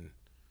men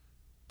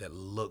that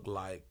look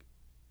like,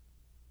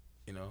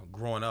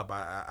 growing up,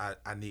 I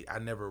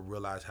never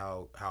realized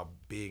how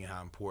big and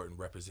how important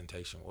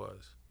representation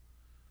was.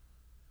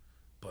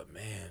 But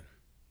man,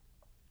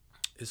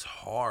 it's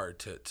hard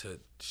to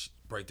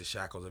break the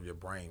shackles of your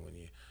brain when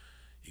you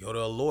go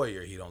to a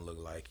lawyer, he don't look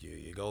like you.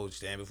 You go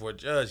stand before a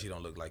judge, he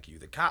don't look like you.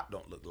 The cop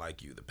don't look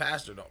like you. The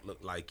pastor don't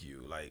look like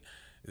you. Like,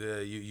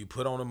 you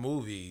put on a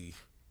movie,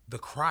 the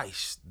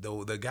Christ,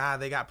 the guy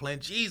they got playing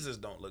Jesus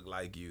don't look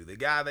like you. The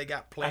guy they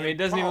got playing it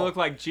doesn't Paul, even look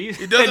like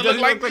Jesus. It doesn't look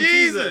like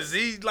Jesus.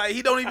 He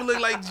don't even look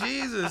like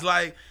Jesus.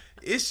 Like,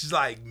 it's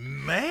like,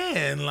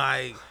 man,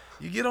 like,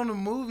 you get on the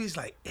movies,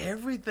 like,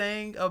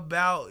 everything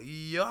about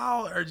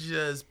y'all are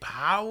just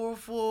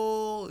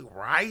powerful,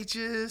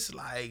 righteous,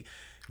 like,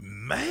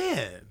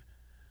 man,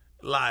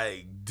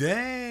 like,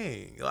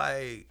 dang,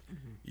 like,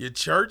 your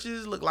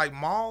churches look like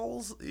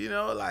malls,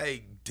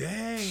 like,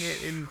 dang,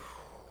 and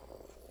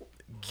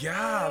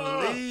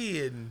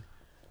golly, and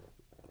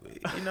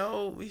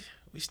we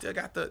still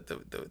got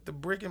the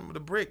brick and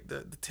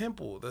the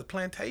temple, the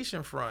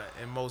plantation front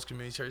in most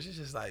community churches. It's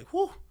just like,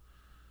 whew,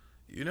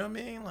 you know what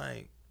I mean?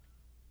 Like,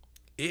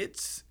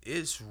 it's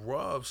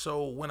rough.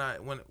 So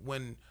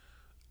when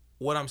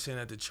what I'm saying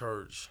at the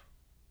church,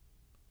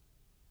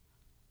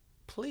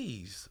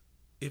 please,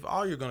 if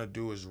all you're gonna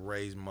do is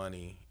raise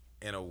money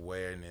and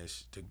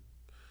awareness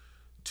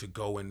to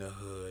go in the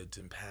hoods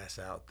and pass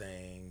out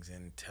things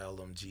and tell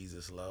them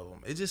Jesus love them,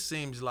 it just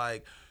seems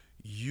like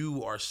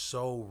you are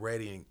so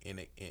ready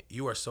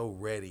you are so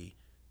ready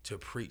to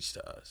preach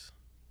to us.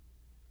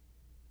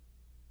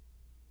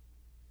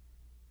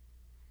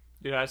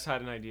 Dude, I just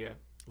had an idea.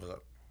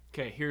 Look.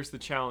 Okay, here's the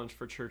challenge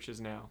for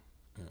churches now.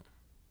 Yeah.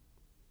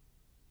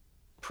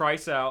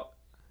 Price out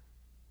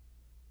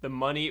the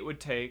money it would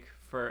take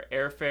for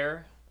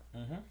airfare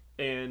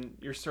and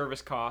your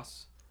service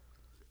costs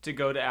to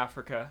go to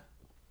Africa,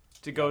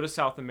 to go to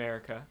South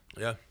America.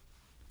 Yeah.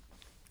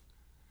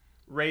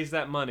 Raise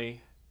that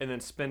money and then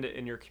spend it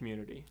in your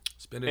community.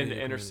 Spend it in the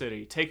inner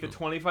city. Take the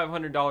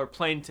 $2,500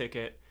 plane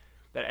ticket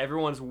that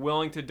everyone's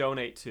willing to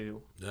donate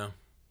to. Yeah.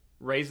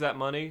 Raise that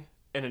money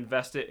and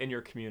invest it in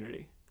your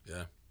community.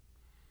 Yeah.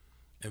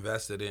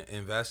 Invest it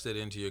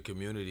into your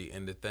community.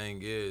 And the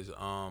thing is,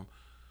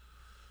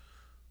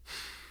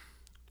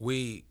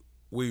 we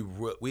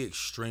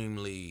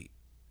extremely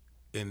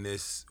in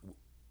this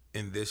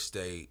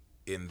state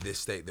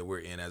that we're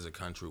in as a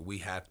country, we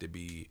have to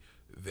be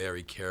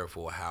very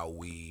careful how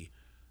we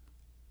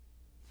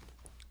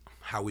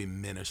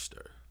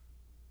minister.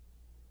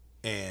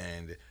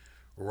 And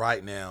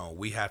right now,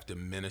 we have to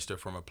minister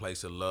from a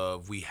place of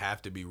love. We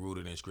have to be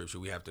rooted in Scripture.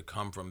 We have to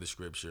come from the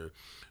Scripture,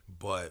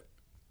 but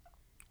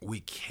we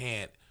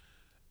can't.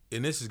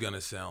 And this is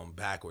gonna sound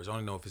backwards. I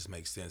don't know if this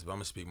makes sense, but I'm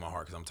gonna speak my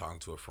heart because I'm talking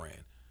to a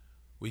friend.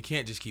 We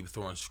can't just keep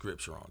throwing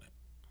Scripture on it.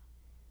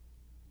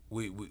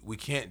 We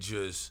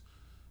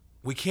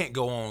can't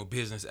go on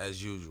business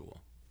as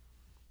usual.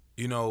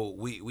 You know,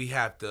 we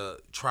have to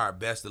try our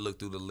best to look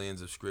through the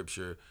lens of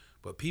Scripture,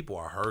 but people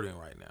are hurting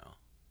right now.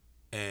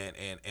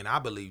 And I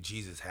believe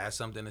Jesus has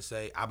something to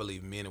say. I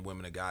believe men and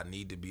women of God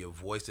need to be a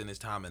voice in this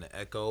time and an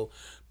echo.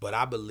 But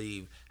I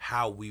believe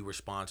how we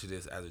respond to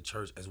this as a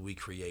church, as we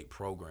create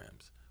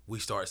programs, we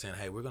start saying,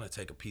 hey, we're going to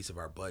take a piece of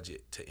our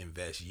budget to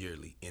invest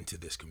yearly into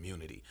this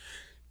community.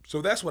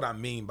 So that's what I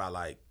mean by,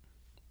 like,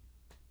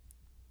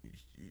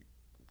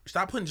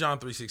 stop putting John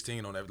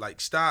 3:16 on that. Like,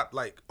 stop,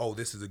 like, oh,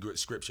 this is a good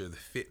scripture to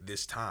fit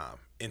this time,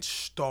 and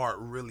start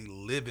really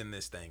living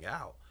this thing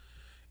out.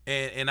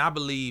 And I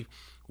believe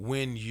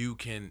when you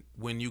can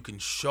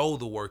show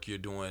the work you're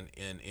doing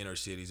in inner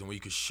cities, and when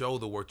you can show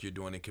the work you're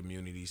doing in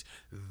communities,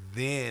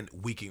 then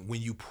we can,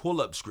 when you pull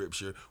up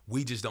Scripture,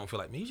 we just don't feel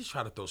like, man, you just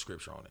try to throw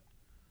Scripture on it.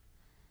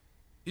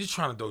 You're just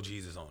trying to throw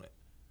Jesus on it.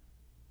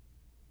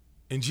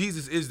 And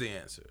Jesus is the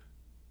answer.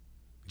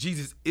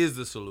 Jesus is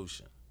the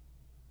solution.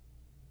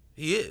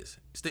 He is.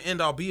 It's the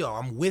end all be all.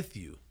 I'm with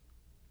you.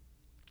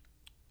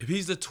 If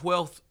he's the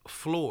 12th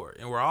floor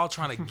and we're all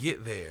trying to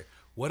get there,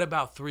 what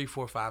about 3,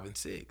 4, 5, and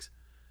 6?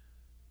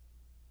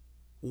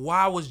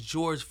 Why was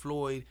George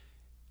Floyd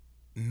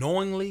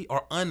knowingly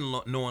or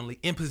unknowingly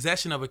in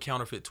possession of a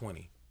counterfeit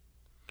 20?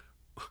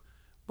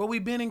 But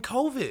we've been in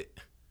COVID.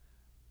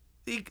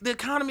 The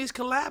economy is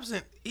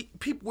collapsing.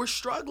 People, we're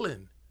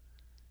struggling.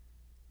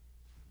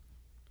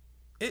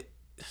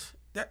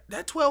 That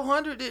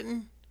 1,200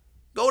 didn't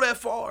go that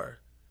far.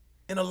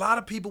 And a lot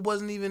of people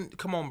wasn't even,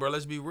 come on, bro,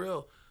 let's be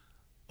real.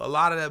 A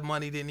lot of that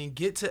money didn't even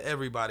get to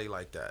everybody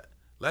like that.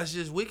 You know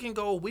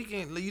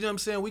what I'm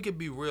saying? We could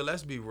be real.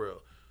 Let's be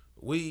real.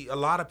 A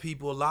lot of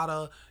people, a lot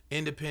of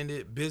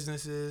independent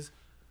businesses,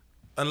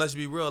 and let's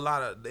be real,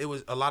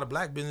 a lot of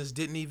black business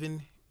didn't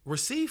even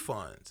receive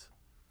funds.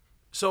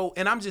 So,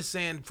 and I'm just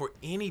saying, for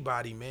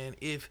anybody, man,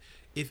 if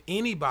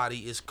anybody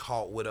is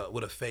caught with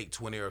a fake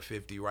 20 or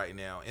 50 right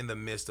now in the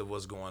midst of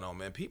what's going on,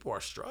 man, people are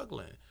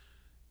struggling.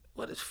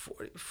 What is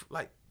 40?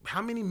 Like,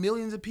 how many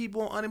millions of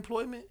people on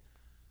unemployment?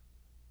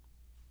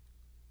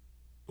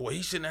 Well,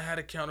 he shouldn't have had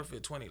a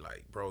counterfeit 20.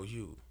 Like, bro,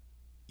 you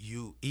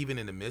even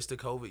in the midst of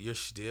COVID, you're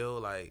still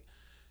like,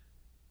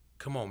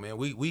 come on, man.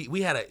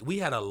 We had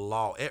a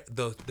law.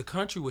 The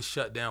country was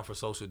shut down for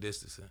social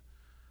distancing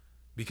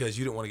because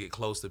you didn't want to get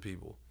close to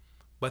people.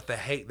 But the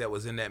hate that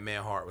was in that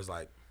man's heart was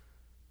like,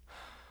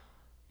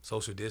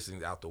 social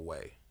distancing out the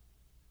way.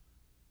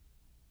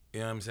 You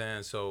know what I'm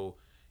saying? So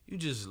you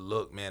just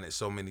look, man, at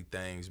so many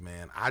things,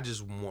 man. I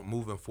just want,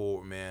 moving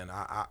forward, man,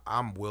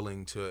 I'm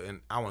willing to,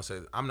 and I want to say,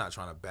 I'm not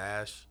trying to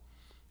bash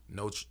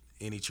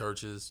any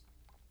churches.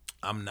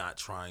 I'm not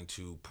trying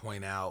to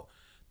point out.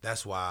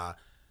 That's why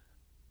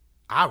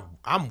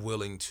I'm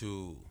willing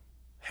to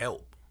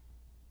help.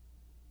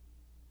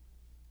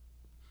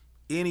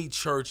 Any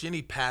church,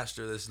 any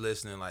pastor that's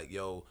listening, like,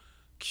 yo,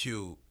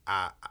 Q,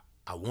 I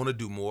want to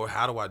do more.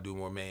 How do I do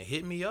more, man?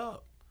 Hit me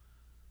up.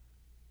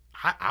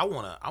 I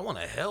want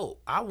to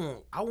help. I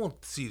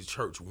want to see the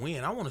church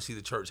win. I want to see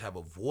the church have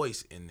a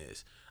voice in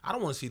this. I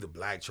don't want to see the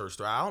black church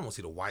thrive. I don't want to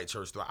see the white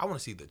church thrive. I want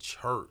to see the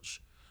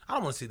church. I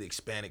don't want to see the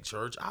Hispanic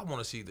church. I want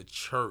to see the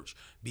church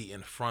be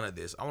in front of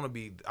this. I want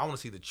to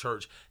see the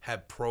church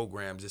have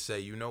programs that say,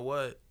 you know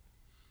what?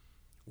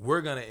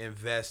 We're going to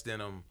invest in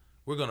them.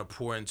 We're going to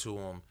pour into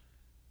them.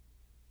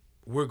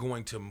 We're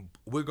going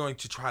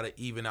to try to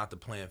even out the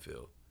playing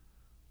field.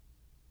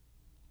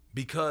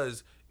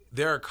 Because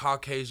there are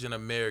Caucasian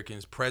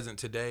Americans present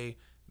today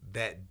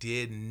that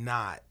did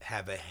not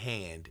have a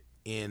hand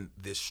in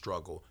this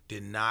struggle,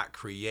 did not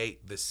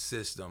create the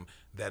system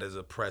that is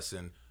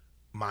oppressing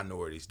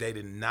minorities. They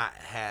did not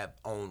have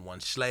owned one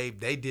slave.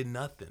 They did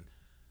nothing.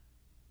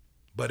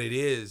 But it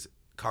is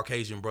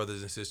Caucasian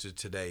brothers and sisters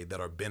today that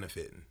are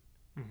benefiting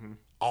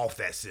off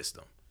that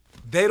system.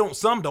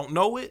 Some don't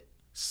know it.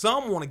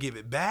 Some want to give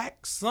it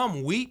back.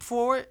 Some weep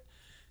for it.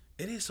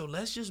 It is. So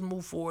let's just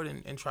move forward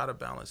and try to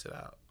balance it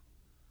out.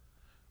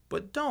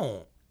 But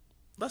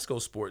let's go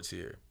sports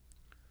here.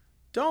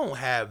 Don't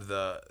have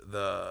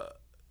the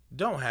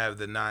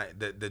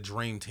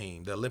dream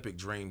team, the Olympic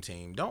dream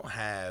team. Don't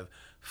have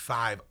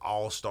 5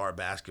 all-star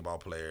basketball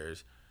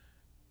players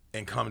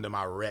and come to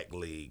my rec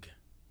league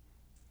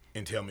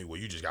and tell me, well,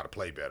 you just got to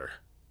play better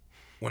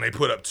when they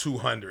put up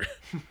 200.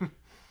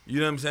 You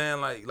know what I'm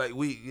saying? Like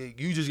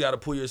you just got to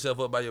pull yourself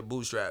up by your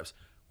bootstraps.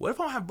 What if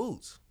I don't have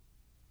boots?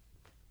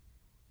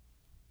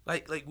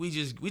 Like we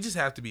just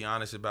have to be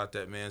honest about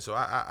that, man. So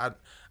I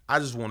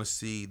just want to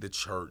see the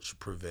church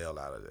prevail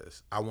out of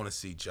this. I want to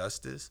see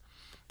justice.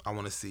 I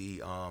want to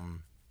see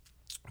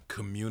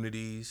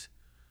communities.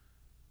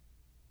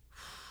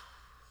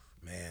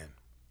 Man,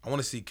 I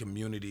want to see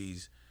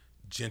communities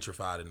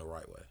gentrified in the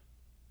right way.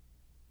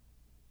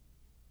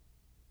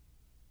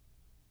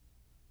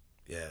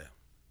 Yeah.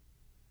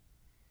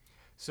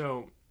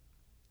 So,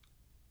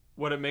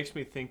 what it makes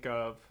me think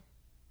of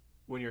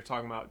when you're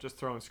talking about just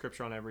throwing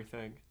scripture on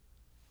everything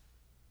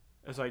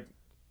is like,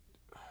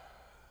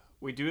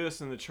 we do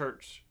this in the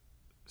church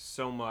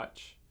so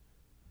much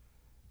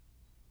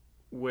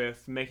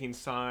with making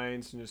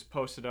signs and just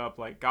post it up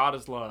like, God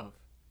is love.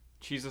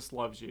 Jesus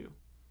loves you.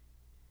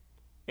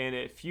 And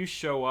if you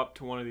show up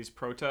to one of these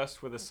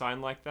protests with a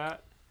sign like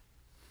that,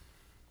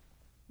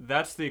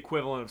 that's the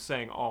equivalent of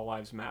saying all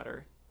lives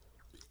matter.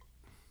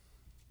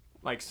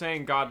 Like,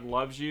 saying God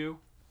loves you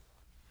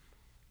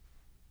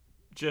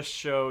just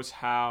shows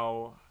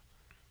how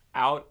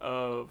out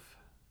of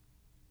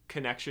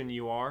connection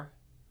you are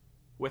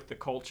with the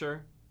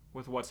culture,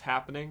 with what's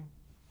happening.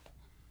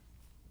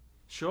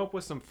 Show up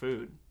with some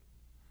food.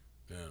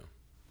 Yeah.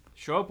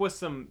 Show up with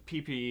some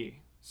PPE,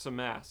 some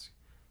masks.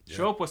 Yeah.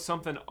 Show up with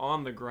something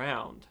on the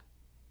ground.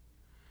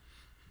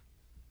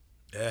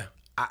 Yeah.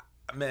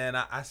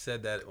 I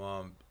said that,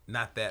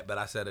 not that, but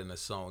I said it in a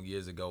song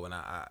years ago, and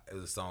it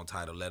was a song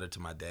titled Letter to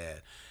My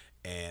Dad.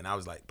 And I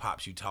was like,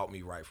 Pops, you taught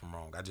me right from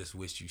wrong. I just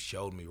wish you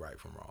showed me right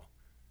from wrong.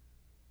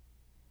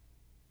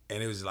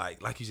 And it was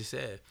like you just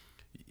said,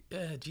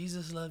 yeah,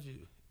 Jesus loves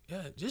you.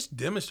 Yeah, just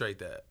demonstrate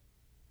that.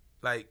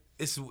 Like,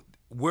 it's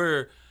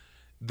where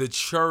the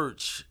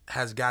church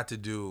has got to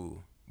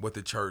do what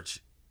the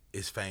church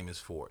is famous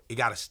for. It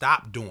got to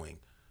stop doing.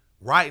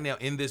 Right now,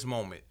 in this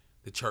moment,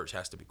 the church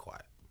has to be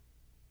quiet.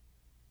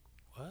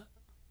 What?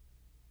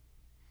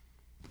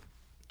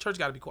 Church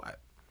got to be quiet.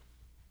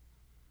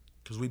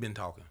 Because we've been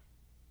talking.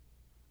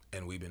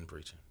 And we've been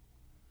preaching.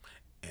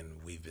 And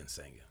we've been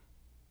singing.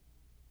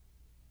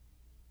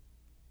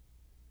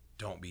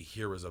 Don't be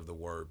hearers of the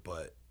word,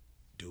 but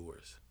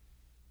doers.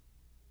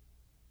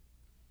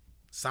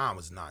 Sound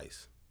was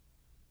nice.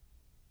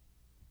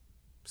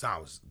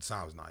 Sound was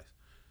nice.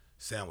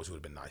 Sandwich would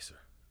have been nicer.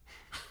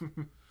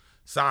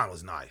 Sound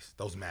was nice.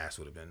 Those masks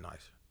would have been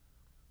nicer.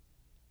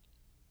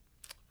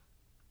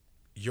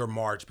 Your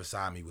march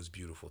beside me was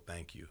beautiful.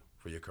 Thank you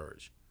for your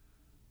courage.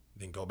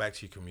 Then go back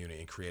to your community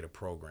and create a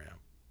program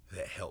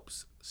that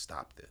helps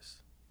stop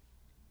this.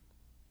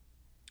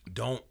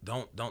 Don't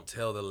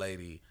tell the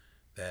lady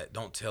that,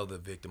 don't tell the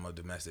victim of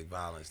domestic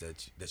violence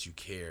that you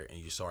care and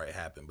you're sorry it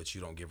happened, but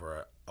you don't give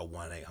her a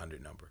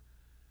 1-800 number.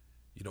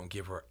 You don't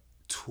give her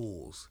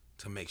tools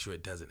to make sure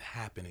it doesn't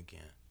happen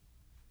again.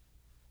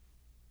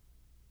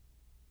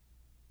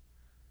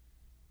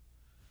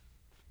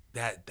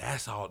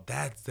 That's all.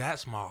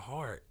 That's my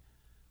heart.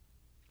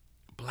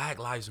 Black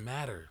Lives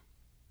Matter.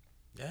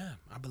 Yeah,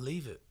 I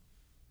believe it.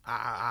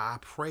 I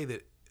pray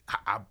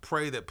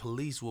that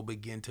police will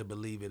begin to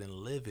believe it and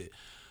live it.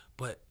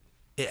 But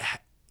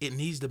it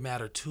needs to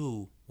matter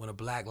too when a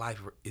black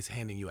life is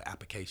handing you an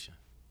application.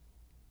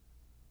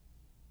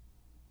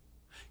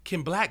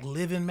 Can black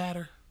living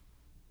matter?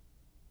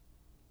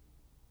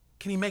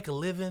 Can he make a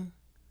living?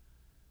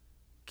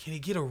 Can he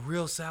get a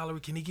real salary?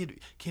 Can he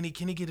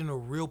get in a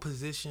real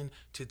position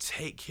to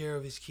take care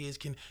of his kids?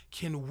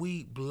 Can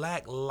we,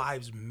 Black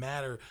Lives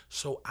Matter,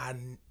 so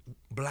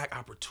black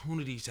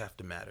opportunities have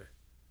to matter.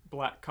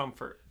 Black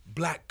comfort.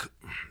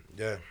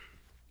 Yeah.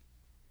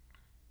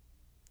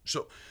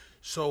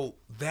 So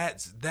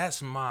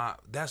that's my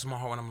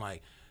heart when I'm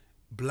like,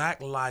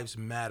 Black Lives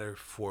Matter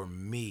for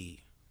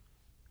me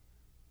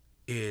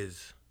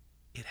is,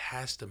 it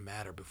has to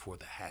matter before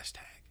the hashtag.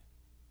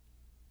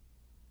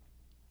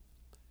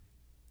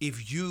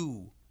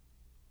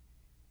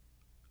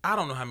 I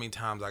don't know how many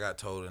times I got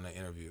told in an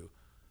interview,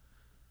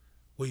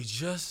 well, you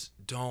just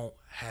don't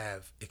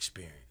have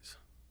experience.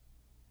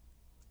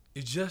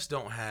 You just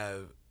don't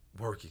have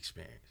work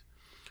experience.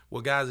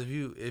 Well, guys, if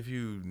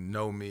you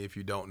know me, if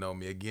you don't know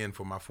me, again,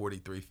 for my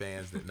 43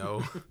 fans that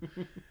know,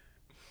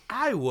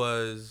 I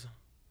was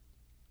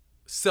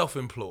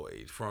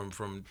self-employed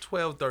from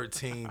 12,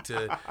 13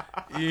 to,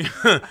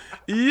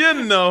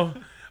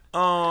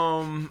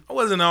 I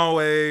wasn't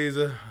always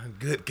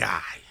good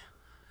guy.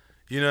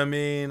 You know what I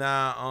mean?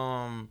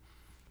 I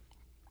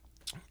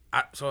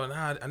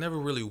never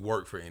really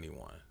worked for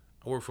anyone.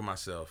 I worked for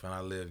myself, and I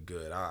lived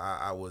good.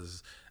 I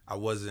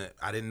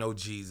didn't know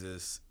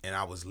Jesus, and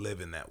I was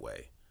living that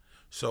way.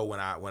 So when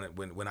I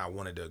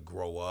wanted to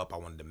grow up, I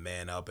wanted to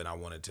man up, and I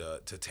wanted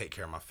to take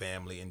care of my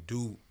family and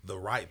do the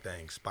right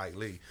thing, Spike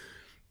Lee.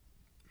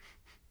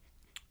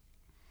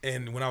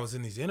 And when I was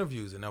in these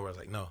interviews, and they were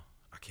like, "No,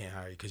 I can't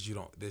hire you because you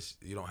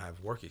don't have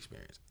work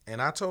experience."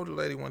 And I told the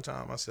lady one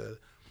time, I said,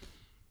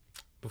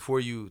 "Before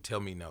you tell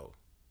me no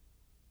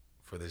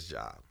for this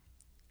job,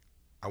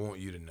 I want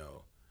you to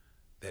know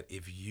that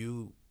if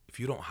you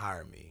don't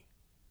hire me,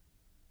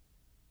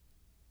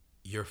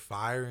 you're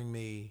firing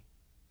me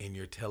and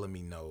you're telling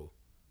me no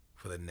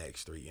for the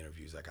next 3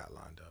 interviews I got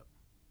lined up."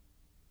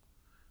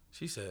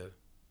 She said,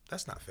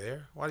 "That's not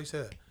fair. Why do you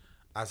say that?"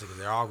 I said, "Because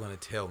they're all going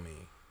to tell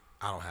me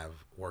I don't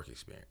have work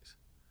experience.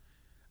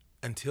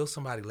 Until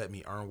somebody let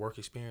me earn work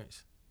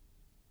experience,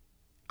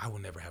 I will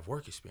never have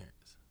work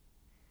experience."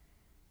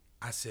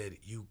 I said,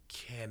 you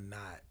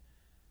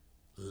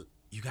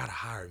got to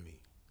hire me.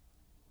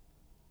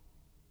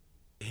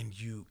 And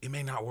it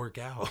may not work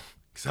out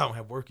because I don't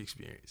have work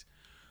experience,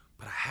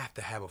 but I have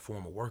to have a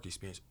form of work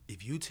experience.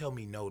 If you tell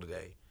me no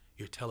today,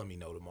 you're telling me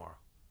no tomorrow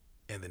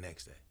and the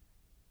next day.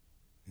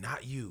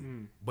 Not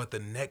you, but the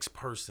next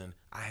person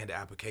I had the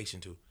application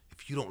to.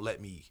 If you don't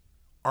let me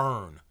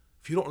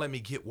if you don't let me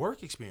get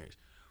work experience.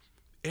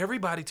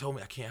 Everybody told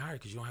me I can't hire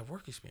because you don't have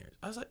work experience.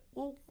 I was like,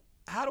 well,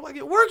 how do I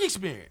get work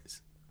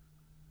experience?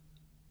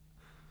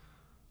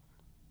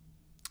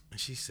 And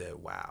she said,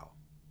 wow.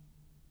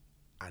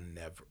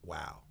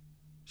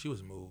 She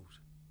was moved.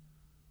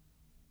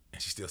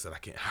 And she still said, I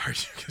can't hire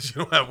you because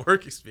you don't have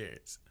work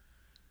experience.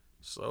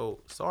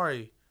 So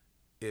sorry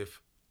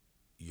if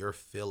you're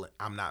feeling,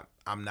 I'm not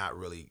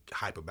really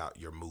hype about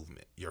your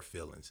movement, your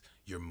feelings.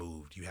 You're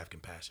moved. You have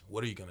compassion.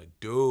 What are you going to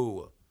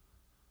do?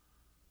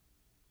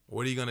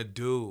 What are you going to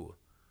do?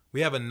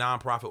 We have a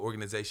nonprofit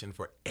organization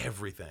for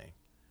everything.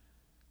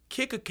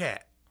 Kick a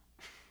cat.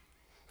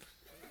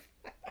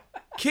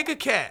 Kick a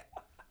cat.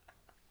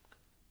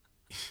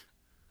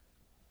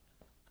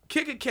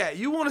 Kick a cat.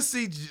 You want to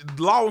see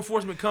law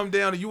enforcement come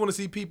down and you want to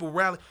see people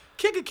rally?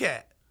 Kick a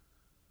cat.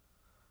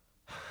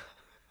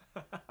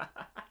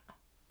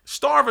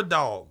 Starve a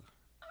dog.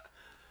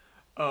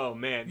 Oh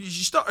man. You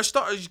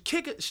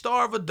kick it,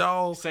 starve a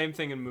dog. Same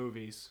thing in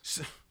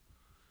movies.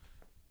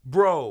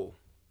 Bro.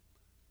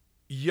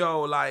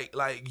 Yo, like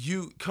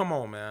you, come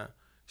on, man.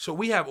 So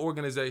we have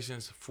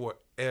organizations for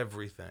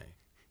everything.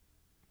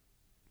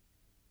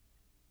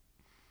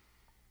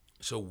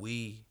 So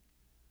we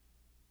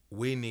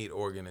need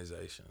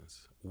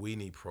organizations. We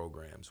need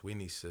programs. We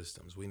need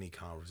systems. We need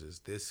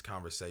conferences. This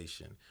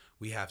conversation,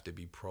 we have to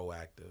be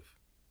proactive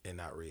and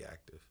not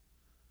reactive.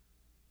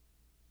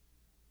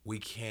 We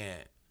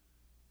can't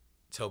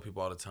tell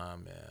people all the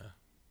time, man,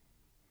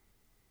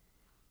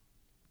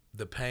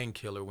 the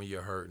painkiller when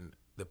you're hurting,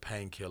 the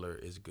painkiller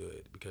is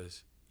good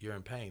because you're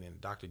in pain and the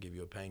doctor give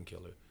you a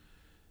painkiller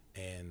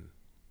and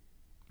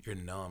you're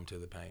numb to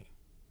the pain.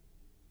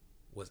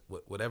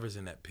 Whatever's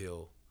in that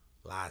pill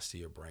lies to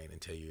your brain and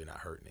tell you you're not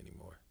hurting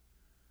anymore.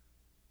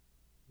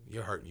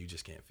 You're hurting, you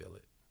just can't feel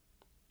it.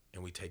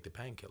 And we take the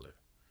painkiller.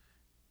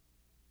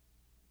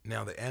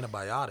 Now the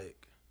antibiotic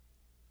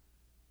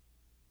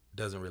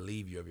doesn't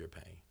relieve you of your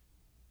pain,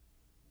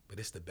 but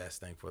it's the best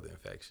thing for the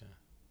infection.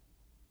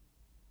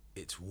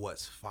 It's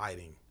what's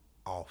fighting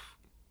off.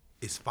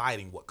 It's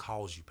fighting what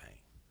caused you pain.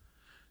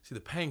 See, the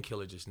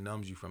painkiller just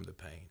numbs you from the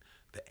pain.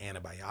 The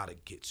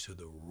antibiotic gets to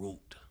the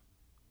root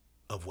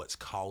of what's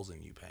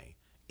causing you pain.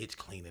 It's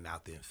cleaning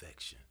out the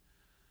infection.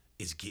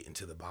 It's getting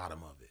to the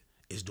bottom of it.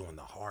 It's doing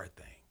the hard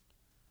thing.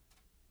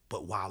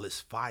 But while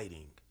it's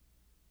fighting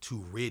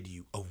to rid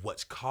you of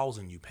what's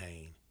causing you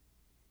pain,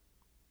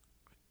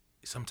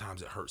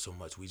 sometimes it hurts so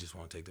much we just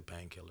want to take the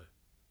painkiller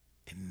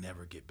and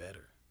never get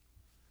better.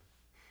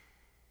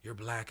 Your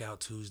Blackout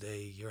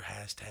Tuesday, your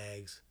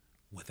hashtags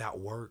without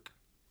work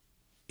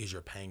is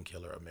your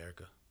painkiller,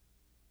 America.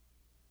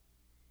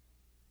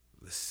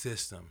 The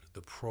system,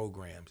 the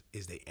programs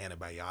is the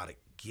antibiotic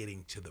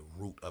getting to the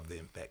root of the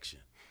infection.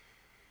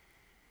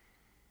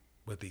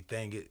 But the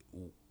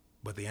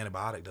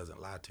antibiotic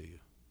doesn't lie to you.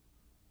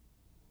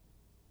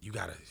 You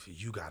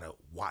gotta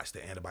watch the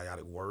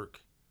antibiotic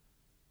work,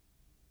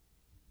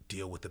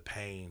 deal with the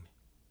pain,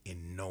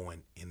 and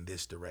knowing in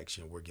this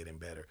direction we're getting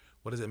better.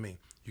 What does it mean?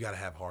 You gotta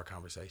have hard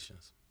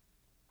conversations.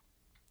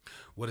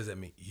 What does that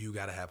mean? You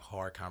gotta have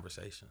hard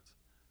conversations.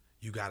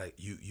 You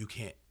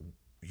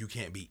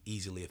can't be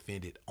easily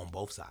offended on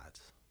both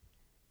sides.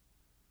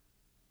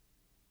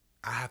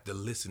 I have to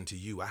listen to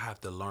you. I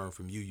have to learn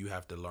from you. You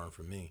have to learn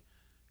from me.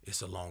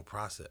 It's a long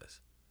process,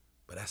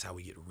 but that's how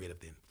we get rid of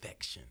the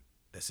infection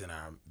that's in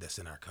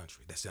our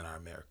country, that's in our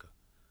America.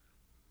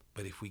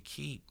 But if we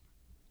keep,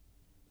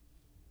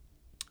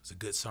 it's a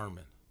good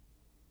sermon.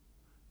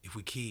 If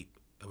we keep,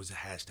 it was a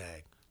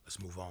hashtag,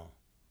 let's move on.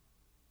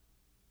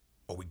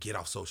 Or we get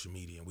off social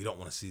media and we don't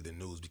want to see the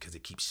news because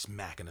it keeps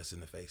smacking us in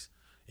the face.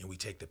 and we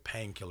take the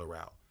painkiller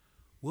route,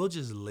 we'll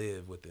just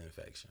live with the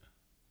infection.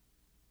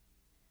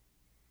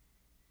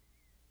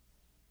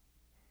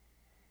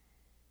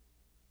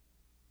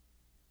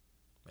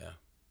 Yeah.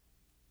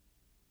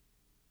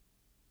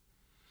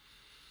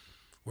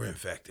 We're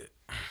infected.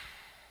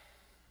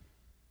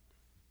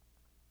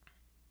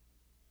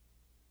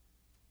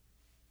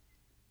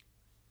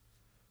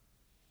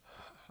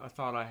 A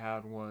thought I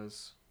had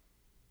was,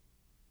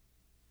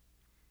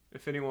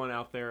 if anyone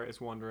out there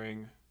is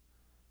wondering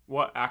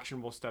what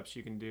actionable steps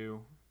you can do,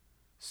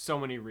 so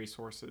many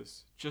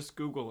resources. Just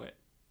Google it.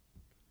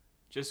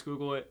 Just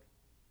Google it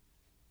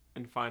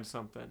and find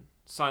something.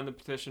 Sign the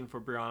petition for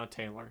Breonna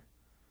Taylor.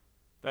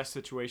 That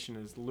situation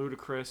is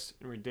ludicrous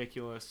and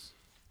ridiculous,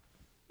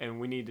 and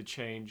we need to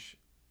change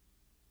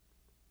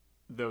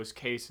those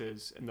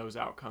cases and those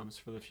outcomes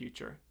for the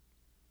future.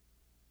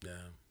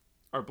 Yeah.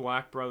 Our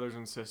black brothers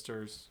and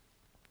sisters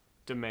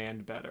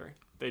demand better.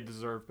 They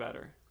deserve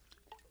better.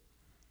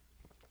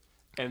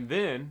 And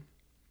then,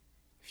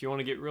 if you want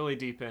to get really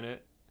deep in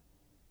it,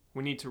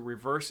 we need to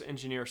reverse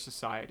engineer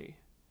society.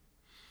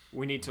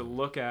 We need to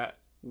look at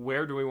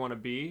where do we want to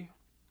be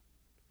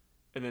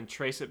and then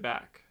trace it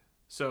back.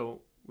 So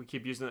we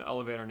keep using the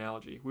elevator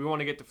analogy. We want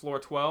to get to floor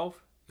 12.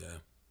 Yeah.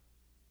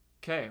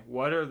 Okay,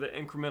 what are the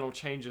incremental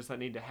changes that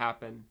need to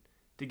happen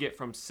to get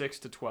from 6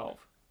 to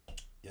 12?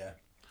 Yeah.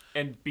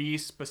 And be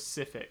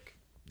specific.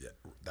 Yeah,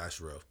 that's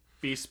real.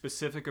 Be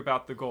specific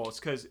about the goals.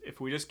 Because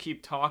if we just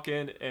keep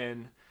talking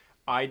and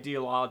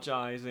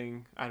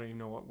ideologizing, I don't even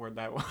know what word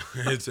that was.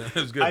 It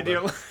was good.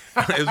 It was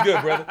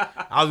good, brother.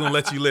 I was going to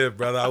let you live,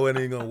 brother. I wasn't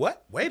even going,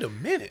 what? Wait a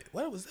minute.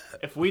 What was that?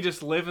 If we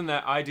just live in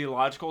that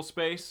ideological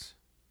space,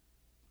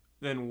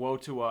 then woe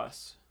to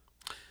us.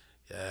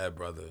 Yeah,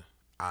 brother.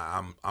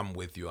 I'm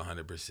with you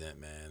 100%,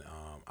 man.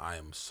 I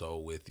am so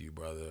with you,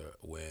 brother.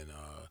 When,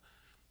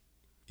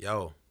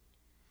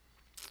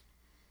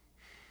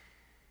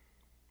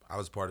 I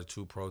was part of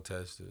two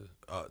protesters.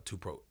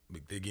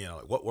 Again,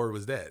 like, what word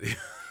was that?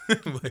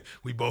 Like,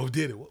 we both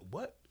did it.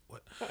 What?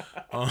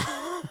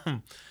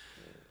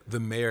 The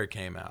mayor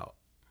came out,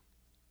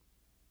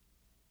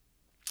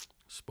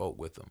 spoke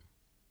with them.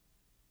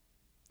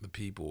 The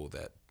people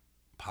that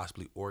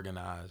possibly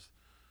organized,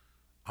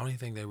 I don't even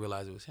think they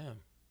realized it was him.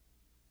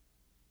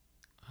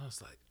 I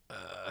was like,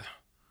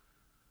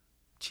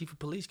 Chief of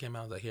Police came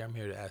out. I was like, here, I'm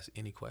here to ask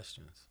any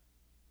questions.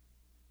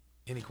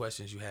 Any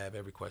questions you have,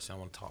 every question I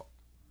want to talk.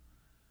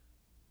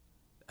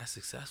 That's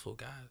successful,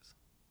 guys.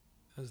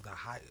 That's the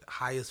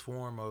highest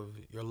form of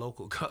your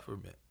local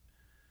government.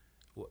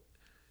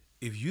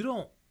 If you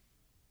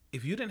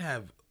didn't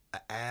have an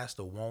ask,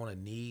 a want, a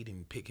need,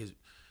 and pick his,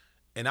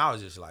 and I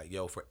was just like,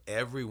 yo, for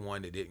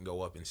everyone that didn't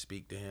go up and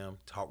speak to him,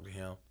 talk to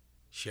him,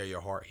 share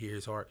your heart, hear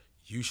his heart,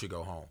 you should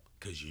go home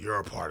because you're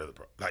a part of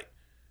the like.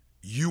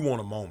 You want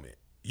a moment,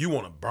 you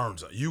want to burn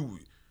something.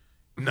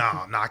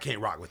 Nah, I can't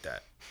rock with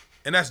that.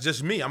 And that's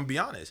just me. I'm gonna be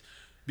honest.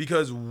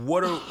 Because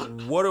what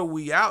are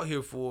we out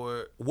here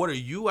for? What are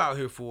you out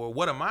here for?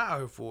 What am I out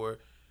here for?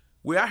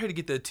 We're out here to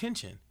get the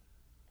attention.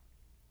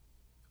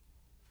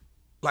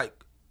 Like,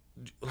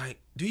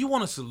 do you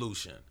want a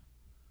solution?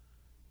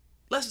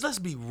 Let's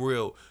be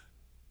real.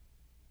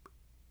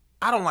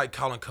 I don't like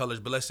calling colors,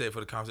 but let's say it for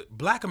the conversation.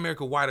 Black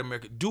America, white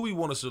America, do we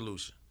want a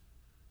solution?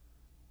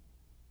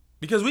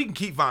 Because we can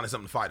keep finding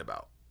something to fight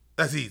about.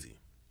 That's easy.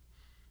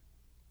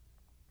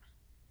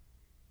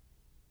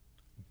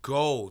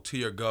 Go to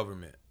your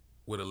government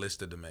with a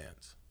list of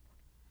demands.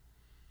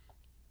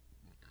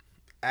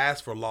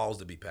 Ask for laws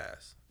to be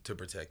passed to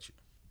protect you.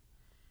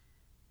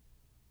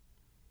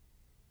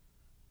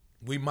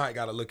 We might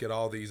got to look at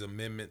all these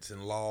amendments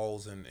and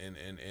laws and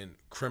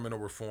criminal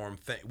reform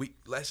thing.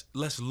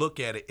 Let's look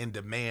at it and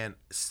demand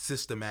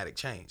systematic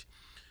change.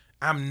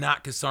 I'm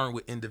not concerned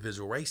with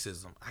individual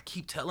racism. I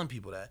keep telling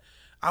people that.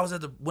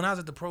 When I was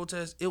at the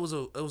protest, it was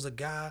a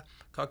guy,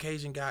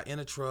 Caucasian guy in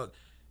a truck,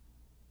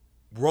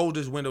 rolled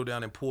his window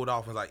down and pulled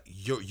off and was like,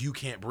 you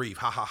can't breathe,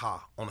 ha ha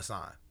ha, on a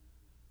sign.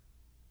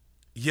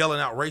 Yelling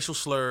out racial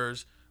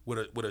slurs with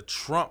a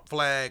Trump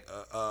flag,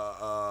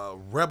 a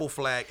rebel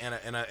flag,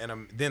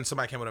 and then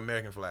somebody came with an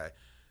American flag,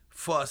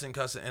 fussing,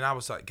 cussing, and I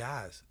was like,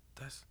 guys,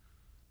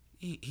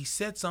 he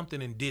said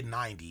something and did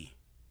 90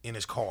 in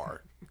his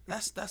car.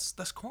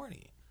 That's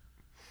corny.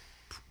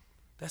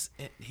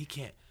 He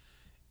can't.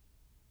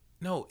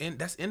 No, and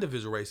that's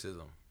individual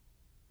racism.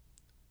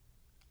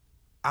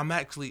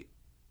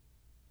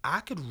 I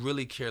could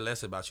really care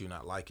less about you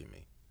not liking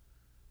me.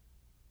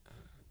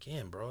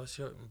 Again, bro, it's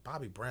your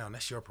Bobby Brown.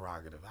 That's your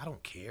prerogative. I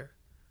don't care.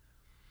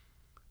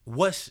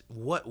 What's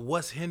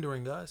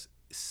hindering us?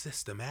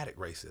 Systematic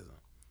racism.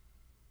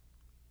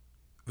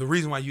 The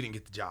reason why you didn't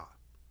get the job,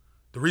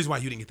 the reason why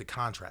you didn't get the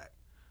contract,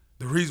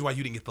 the reason why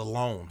you didn't get the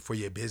loan for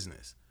your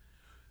business.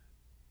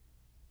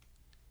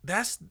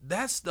 That's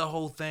the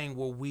whole thing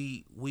where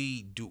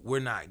we're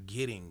not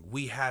getting.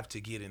 We have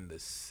to get in the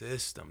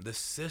system. The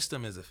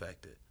system is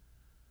affected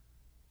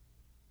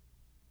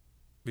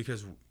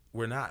because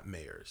we're not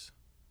mayors.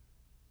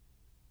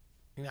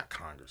 You're not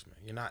congressman.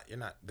 You're not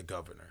the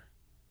governor.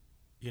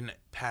 You're not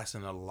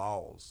passing the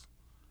laws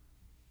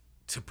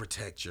to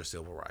protect your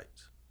civil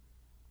rights.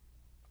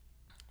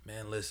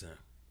 Man, listen.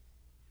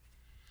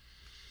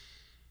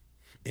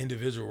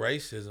 Individual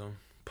racism,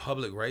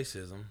 public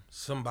racism,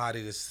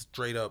 somebody that's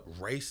straight up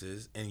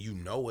racist and you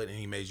know it and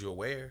he made you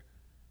aware,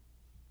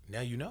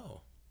 now you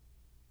know.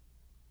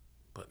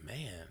 But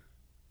man,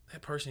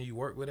 that person you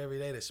work with every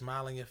day that's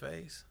smiling in your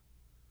face,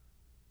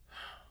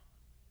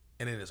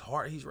 and in his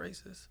heart he's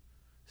racist,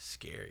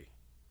 scary.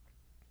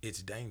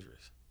 It's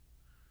dangerous.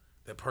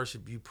 That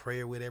person you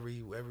pray with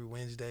every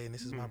Wednesday, and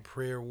this is my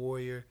prayer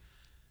warrior,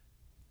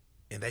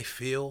 and they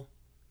feel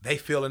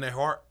in their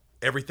heart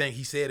everything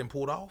he said and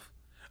pulled off.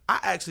 I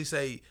actually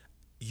say,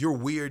 you're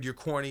weird, you're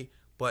corny,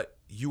 but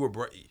you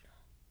were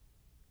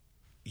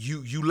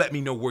you let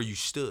me know where you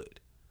stood.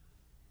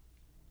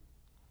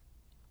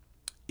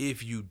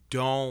 If you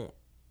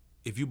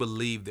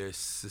believe there's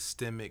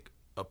systemic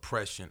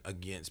oppression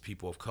against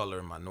people of color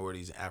and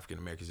minorities and African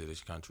Americans in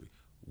this country,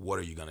 what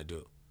are you gonna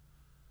do?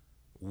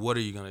 What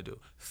are you gonna do?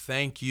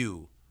 Thank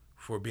you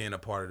for being a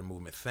part of the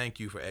movement. Thank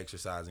you for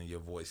exercising your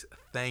voice.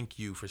 Thank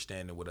you for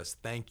standing with us.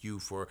 Thank you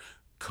for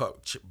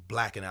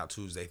Blacking Out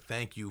Tuesday.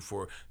 Thank you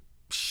for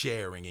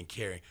sharing and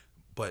caring.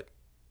 But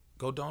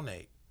go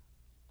donate.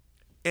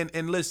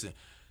 And listen,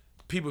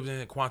 people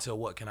saying, Quantel,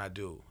 what can I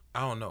do?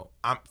 I don't know.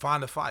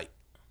 Find a fight.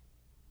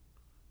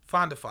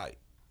 Find a fight.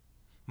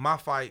 My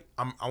fight,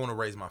 I want to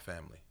raise my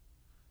family.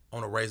 I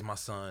want to raise my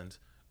sons.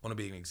 I want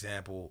to be an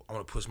example. I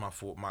want to push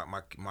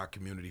my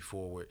community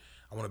forward.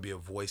 I want to be a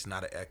voice,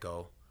 not an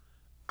echo.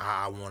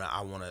 I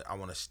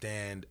want to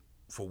stand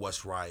for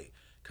what's right,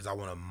 because I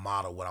want to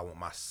model what I want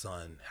my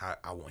son, how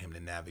I want him to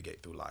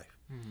navigate through life.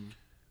 Mm-hmm.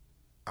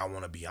 I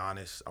want to be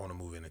honest. I want to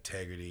move in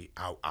integrity.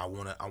 I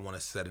want to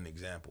set an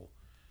example.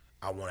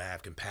 I want to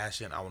have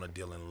compassion. I want to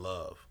deal in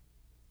love.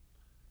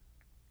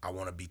 I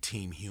want to be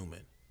team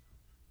human.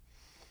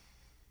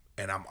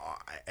 And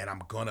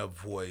I'm gonna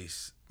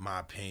voice my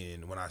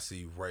opinion when I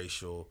see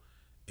racial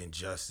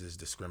injustice,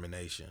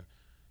 discrimination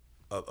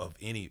of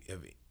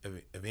anybody,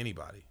 of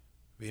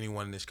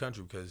anyone in this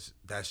country, because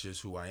that's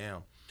just who I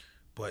am.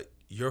 But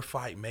your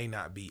fight may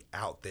not be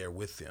out there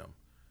with them.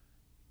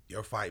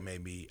 Your fight may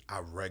be, I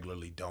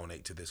regularly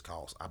donate to this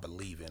cause. I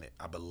believe in it.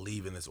 I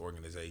believe in this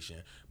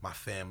organization. My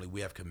family, we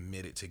have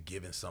committed to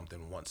giving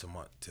something once a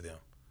month to them.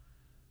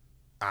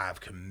 I've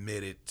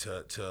committed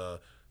to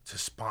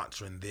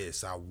sponsoring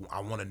this. I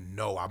want to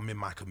know, I'm in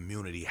my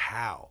community,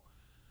 how.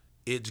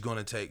 It's going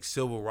to take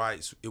civil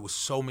rights. It was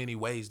so many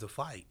ways to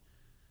fight.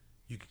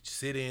 You could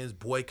sit-ins,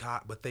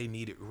 boycott, but they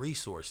needed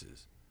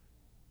resources.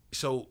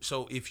 So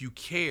if you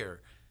care,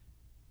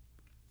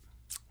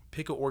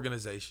 pick an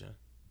organization,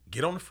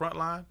 get on the front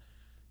line,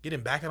 get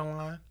in back of the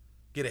line,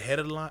 get ahead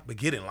of the line, but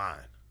get in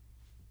line.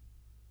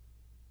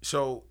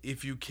 So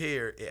if you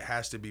care, it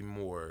has to be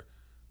more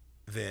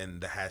than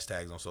the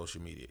hashtags on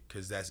social media,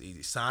 because that's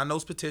easy. Sign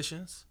those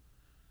petitions.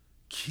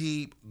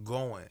 Keep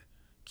going.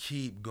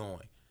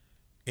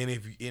 And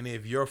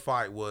if your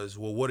fight was,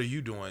 well, what are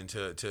you doing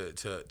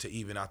to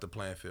even out the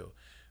playing field?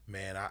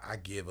 Man, I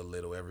give a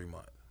little every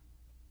month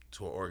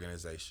to an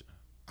organization.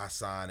 I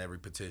sign every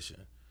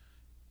petition.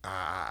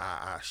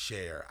 I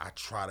share. I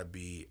try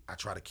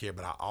to care,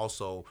 but I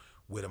also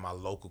within my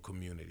local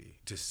community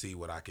to see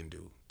what I can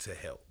do to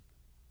help.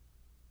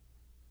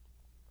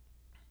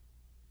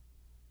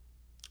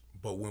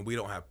 But when we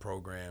don't have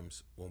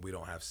programs, when we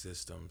don't have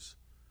systems,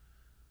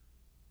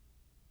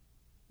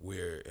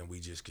 we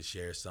just could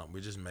share something.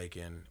 We're just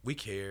we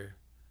care.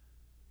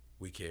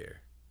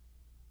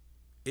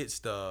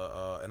 It's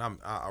and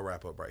I'll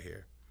wrap up right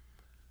here.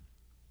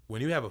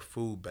 When you have a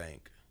food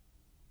bank,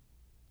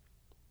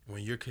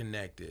 when you're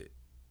connected,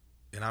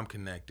 and I'm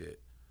connected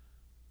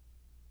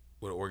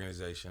with an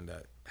organization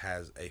that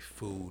has a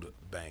food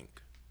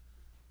bank,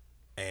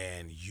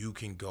 and you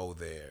can go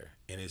there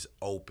and it's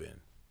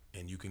open,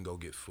 and you can go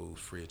get food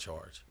free of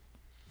charge.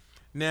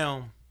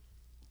 Now,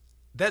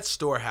 that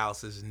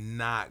storehouse is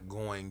not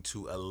going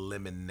to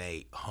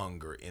eliminate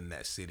hunger in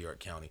that city or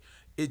county.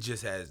 They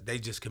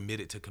just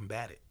committed to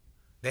combat it.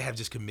 They have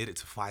just committed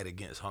to fight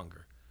against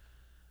hunger.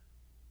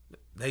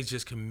 They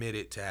just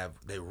committed to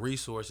have their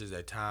resources,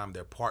 their time,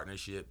 their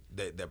partnership,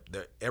 their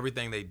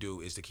everything they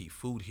do is to keep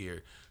food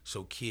here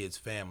so kids,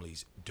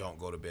 families don't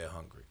go to bed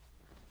hungry.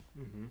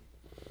 Mm-hmm.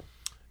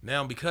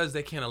 Now, because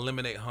they can't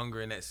eliminate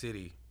hunger in that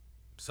city,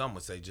 some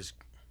would say just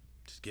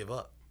give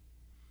up.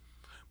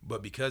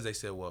 But because they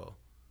said, well,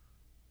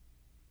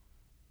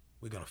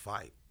 we're going to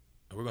fight.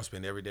 And we're going to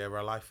spend every day of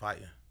our life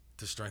fighting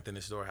to strengthen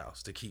the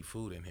storehouse, to keep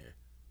food in here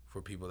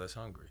for people that's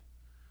hungry.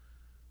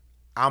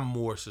 I'm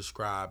more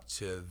subscribed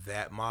to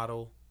that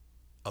model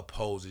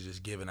opposed to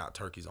just giving out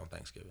turkeys on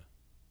Thanksgiving.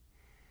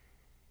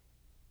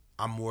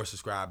 I'm more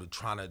subscribed to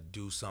trying to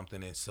do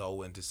something and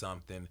sow into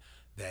something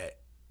that,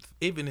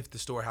 even if the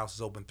storehouse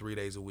is open 3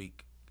 days a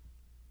week,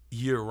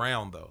 year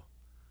round though,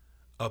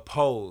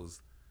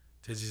 opposed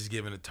to just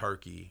giving a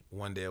turkey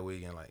 1 day a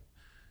week and like,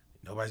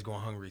 nobody's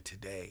going hungry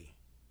today.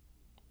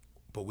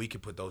 But we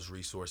could put those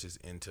resources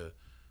into,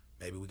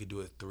 maybe we could do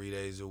it 3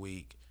 days a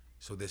week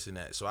So this and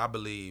that. So I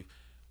believe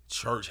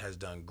church has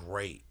done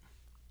great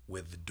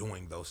with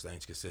doing those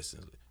things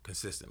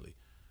consistently.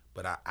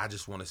 But I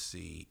just want to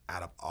see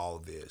out of all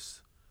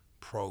this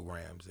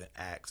programs and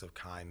acts of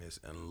kindness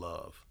and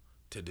love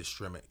to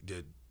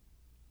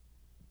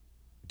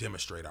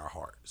demonstrate our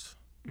hearts.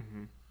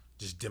 Mm-hmm.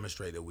 Just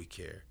demonstrate that we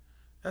care.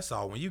 That's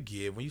all. When you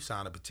give, when you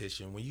sign a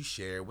petition, when you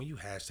share, when you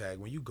hashtag,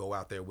 when you go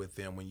out there with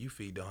them, when you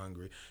feed the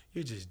hungry,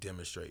 you're just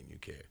demonstrating you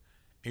care.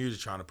 And you're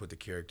just trying to put the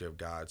character of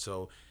God.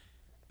 So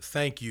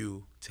thank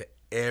you to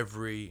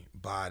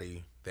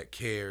everybody that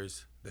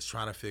cares, that's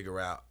trying to figure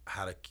out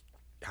how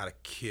to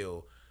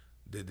kill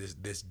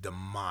this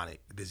demonic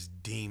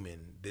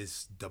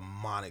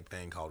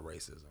thing called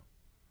racism,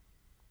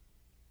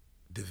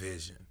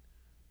 division.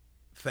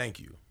 Thank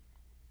you.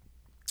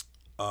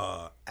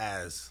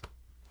 As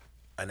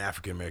an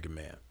African American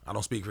man, I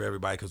don't speak for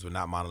everybody because we're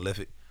not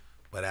monolithic,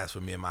 but as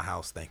for me and my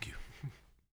house, thank you.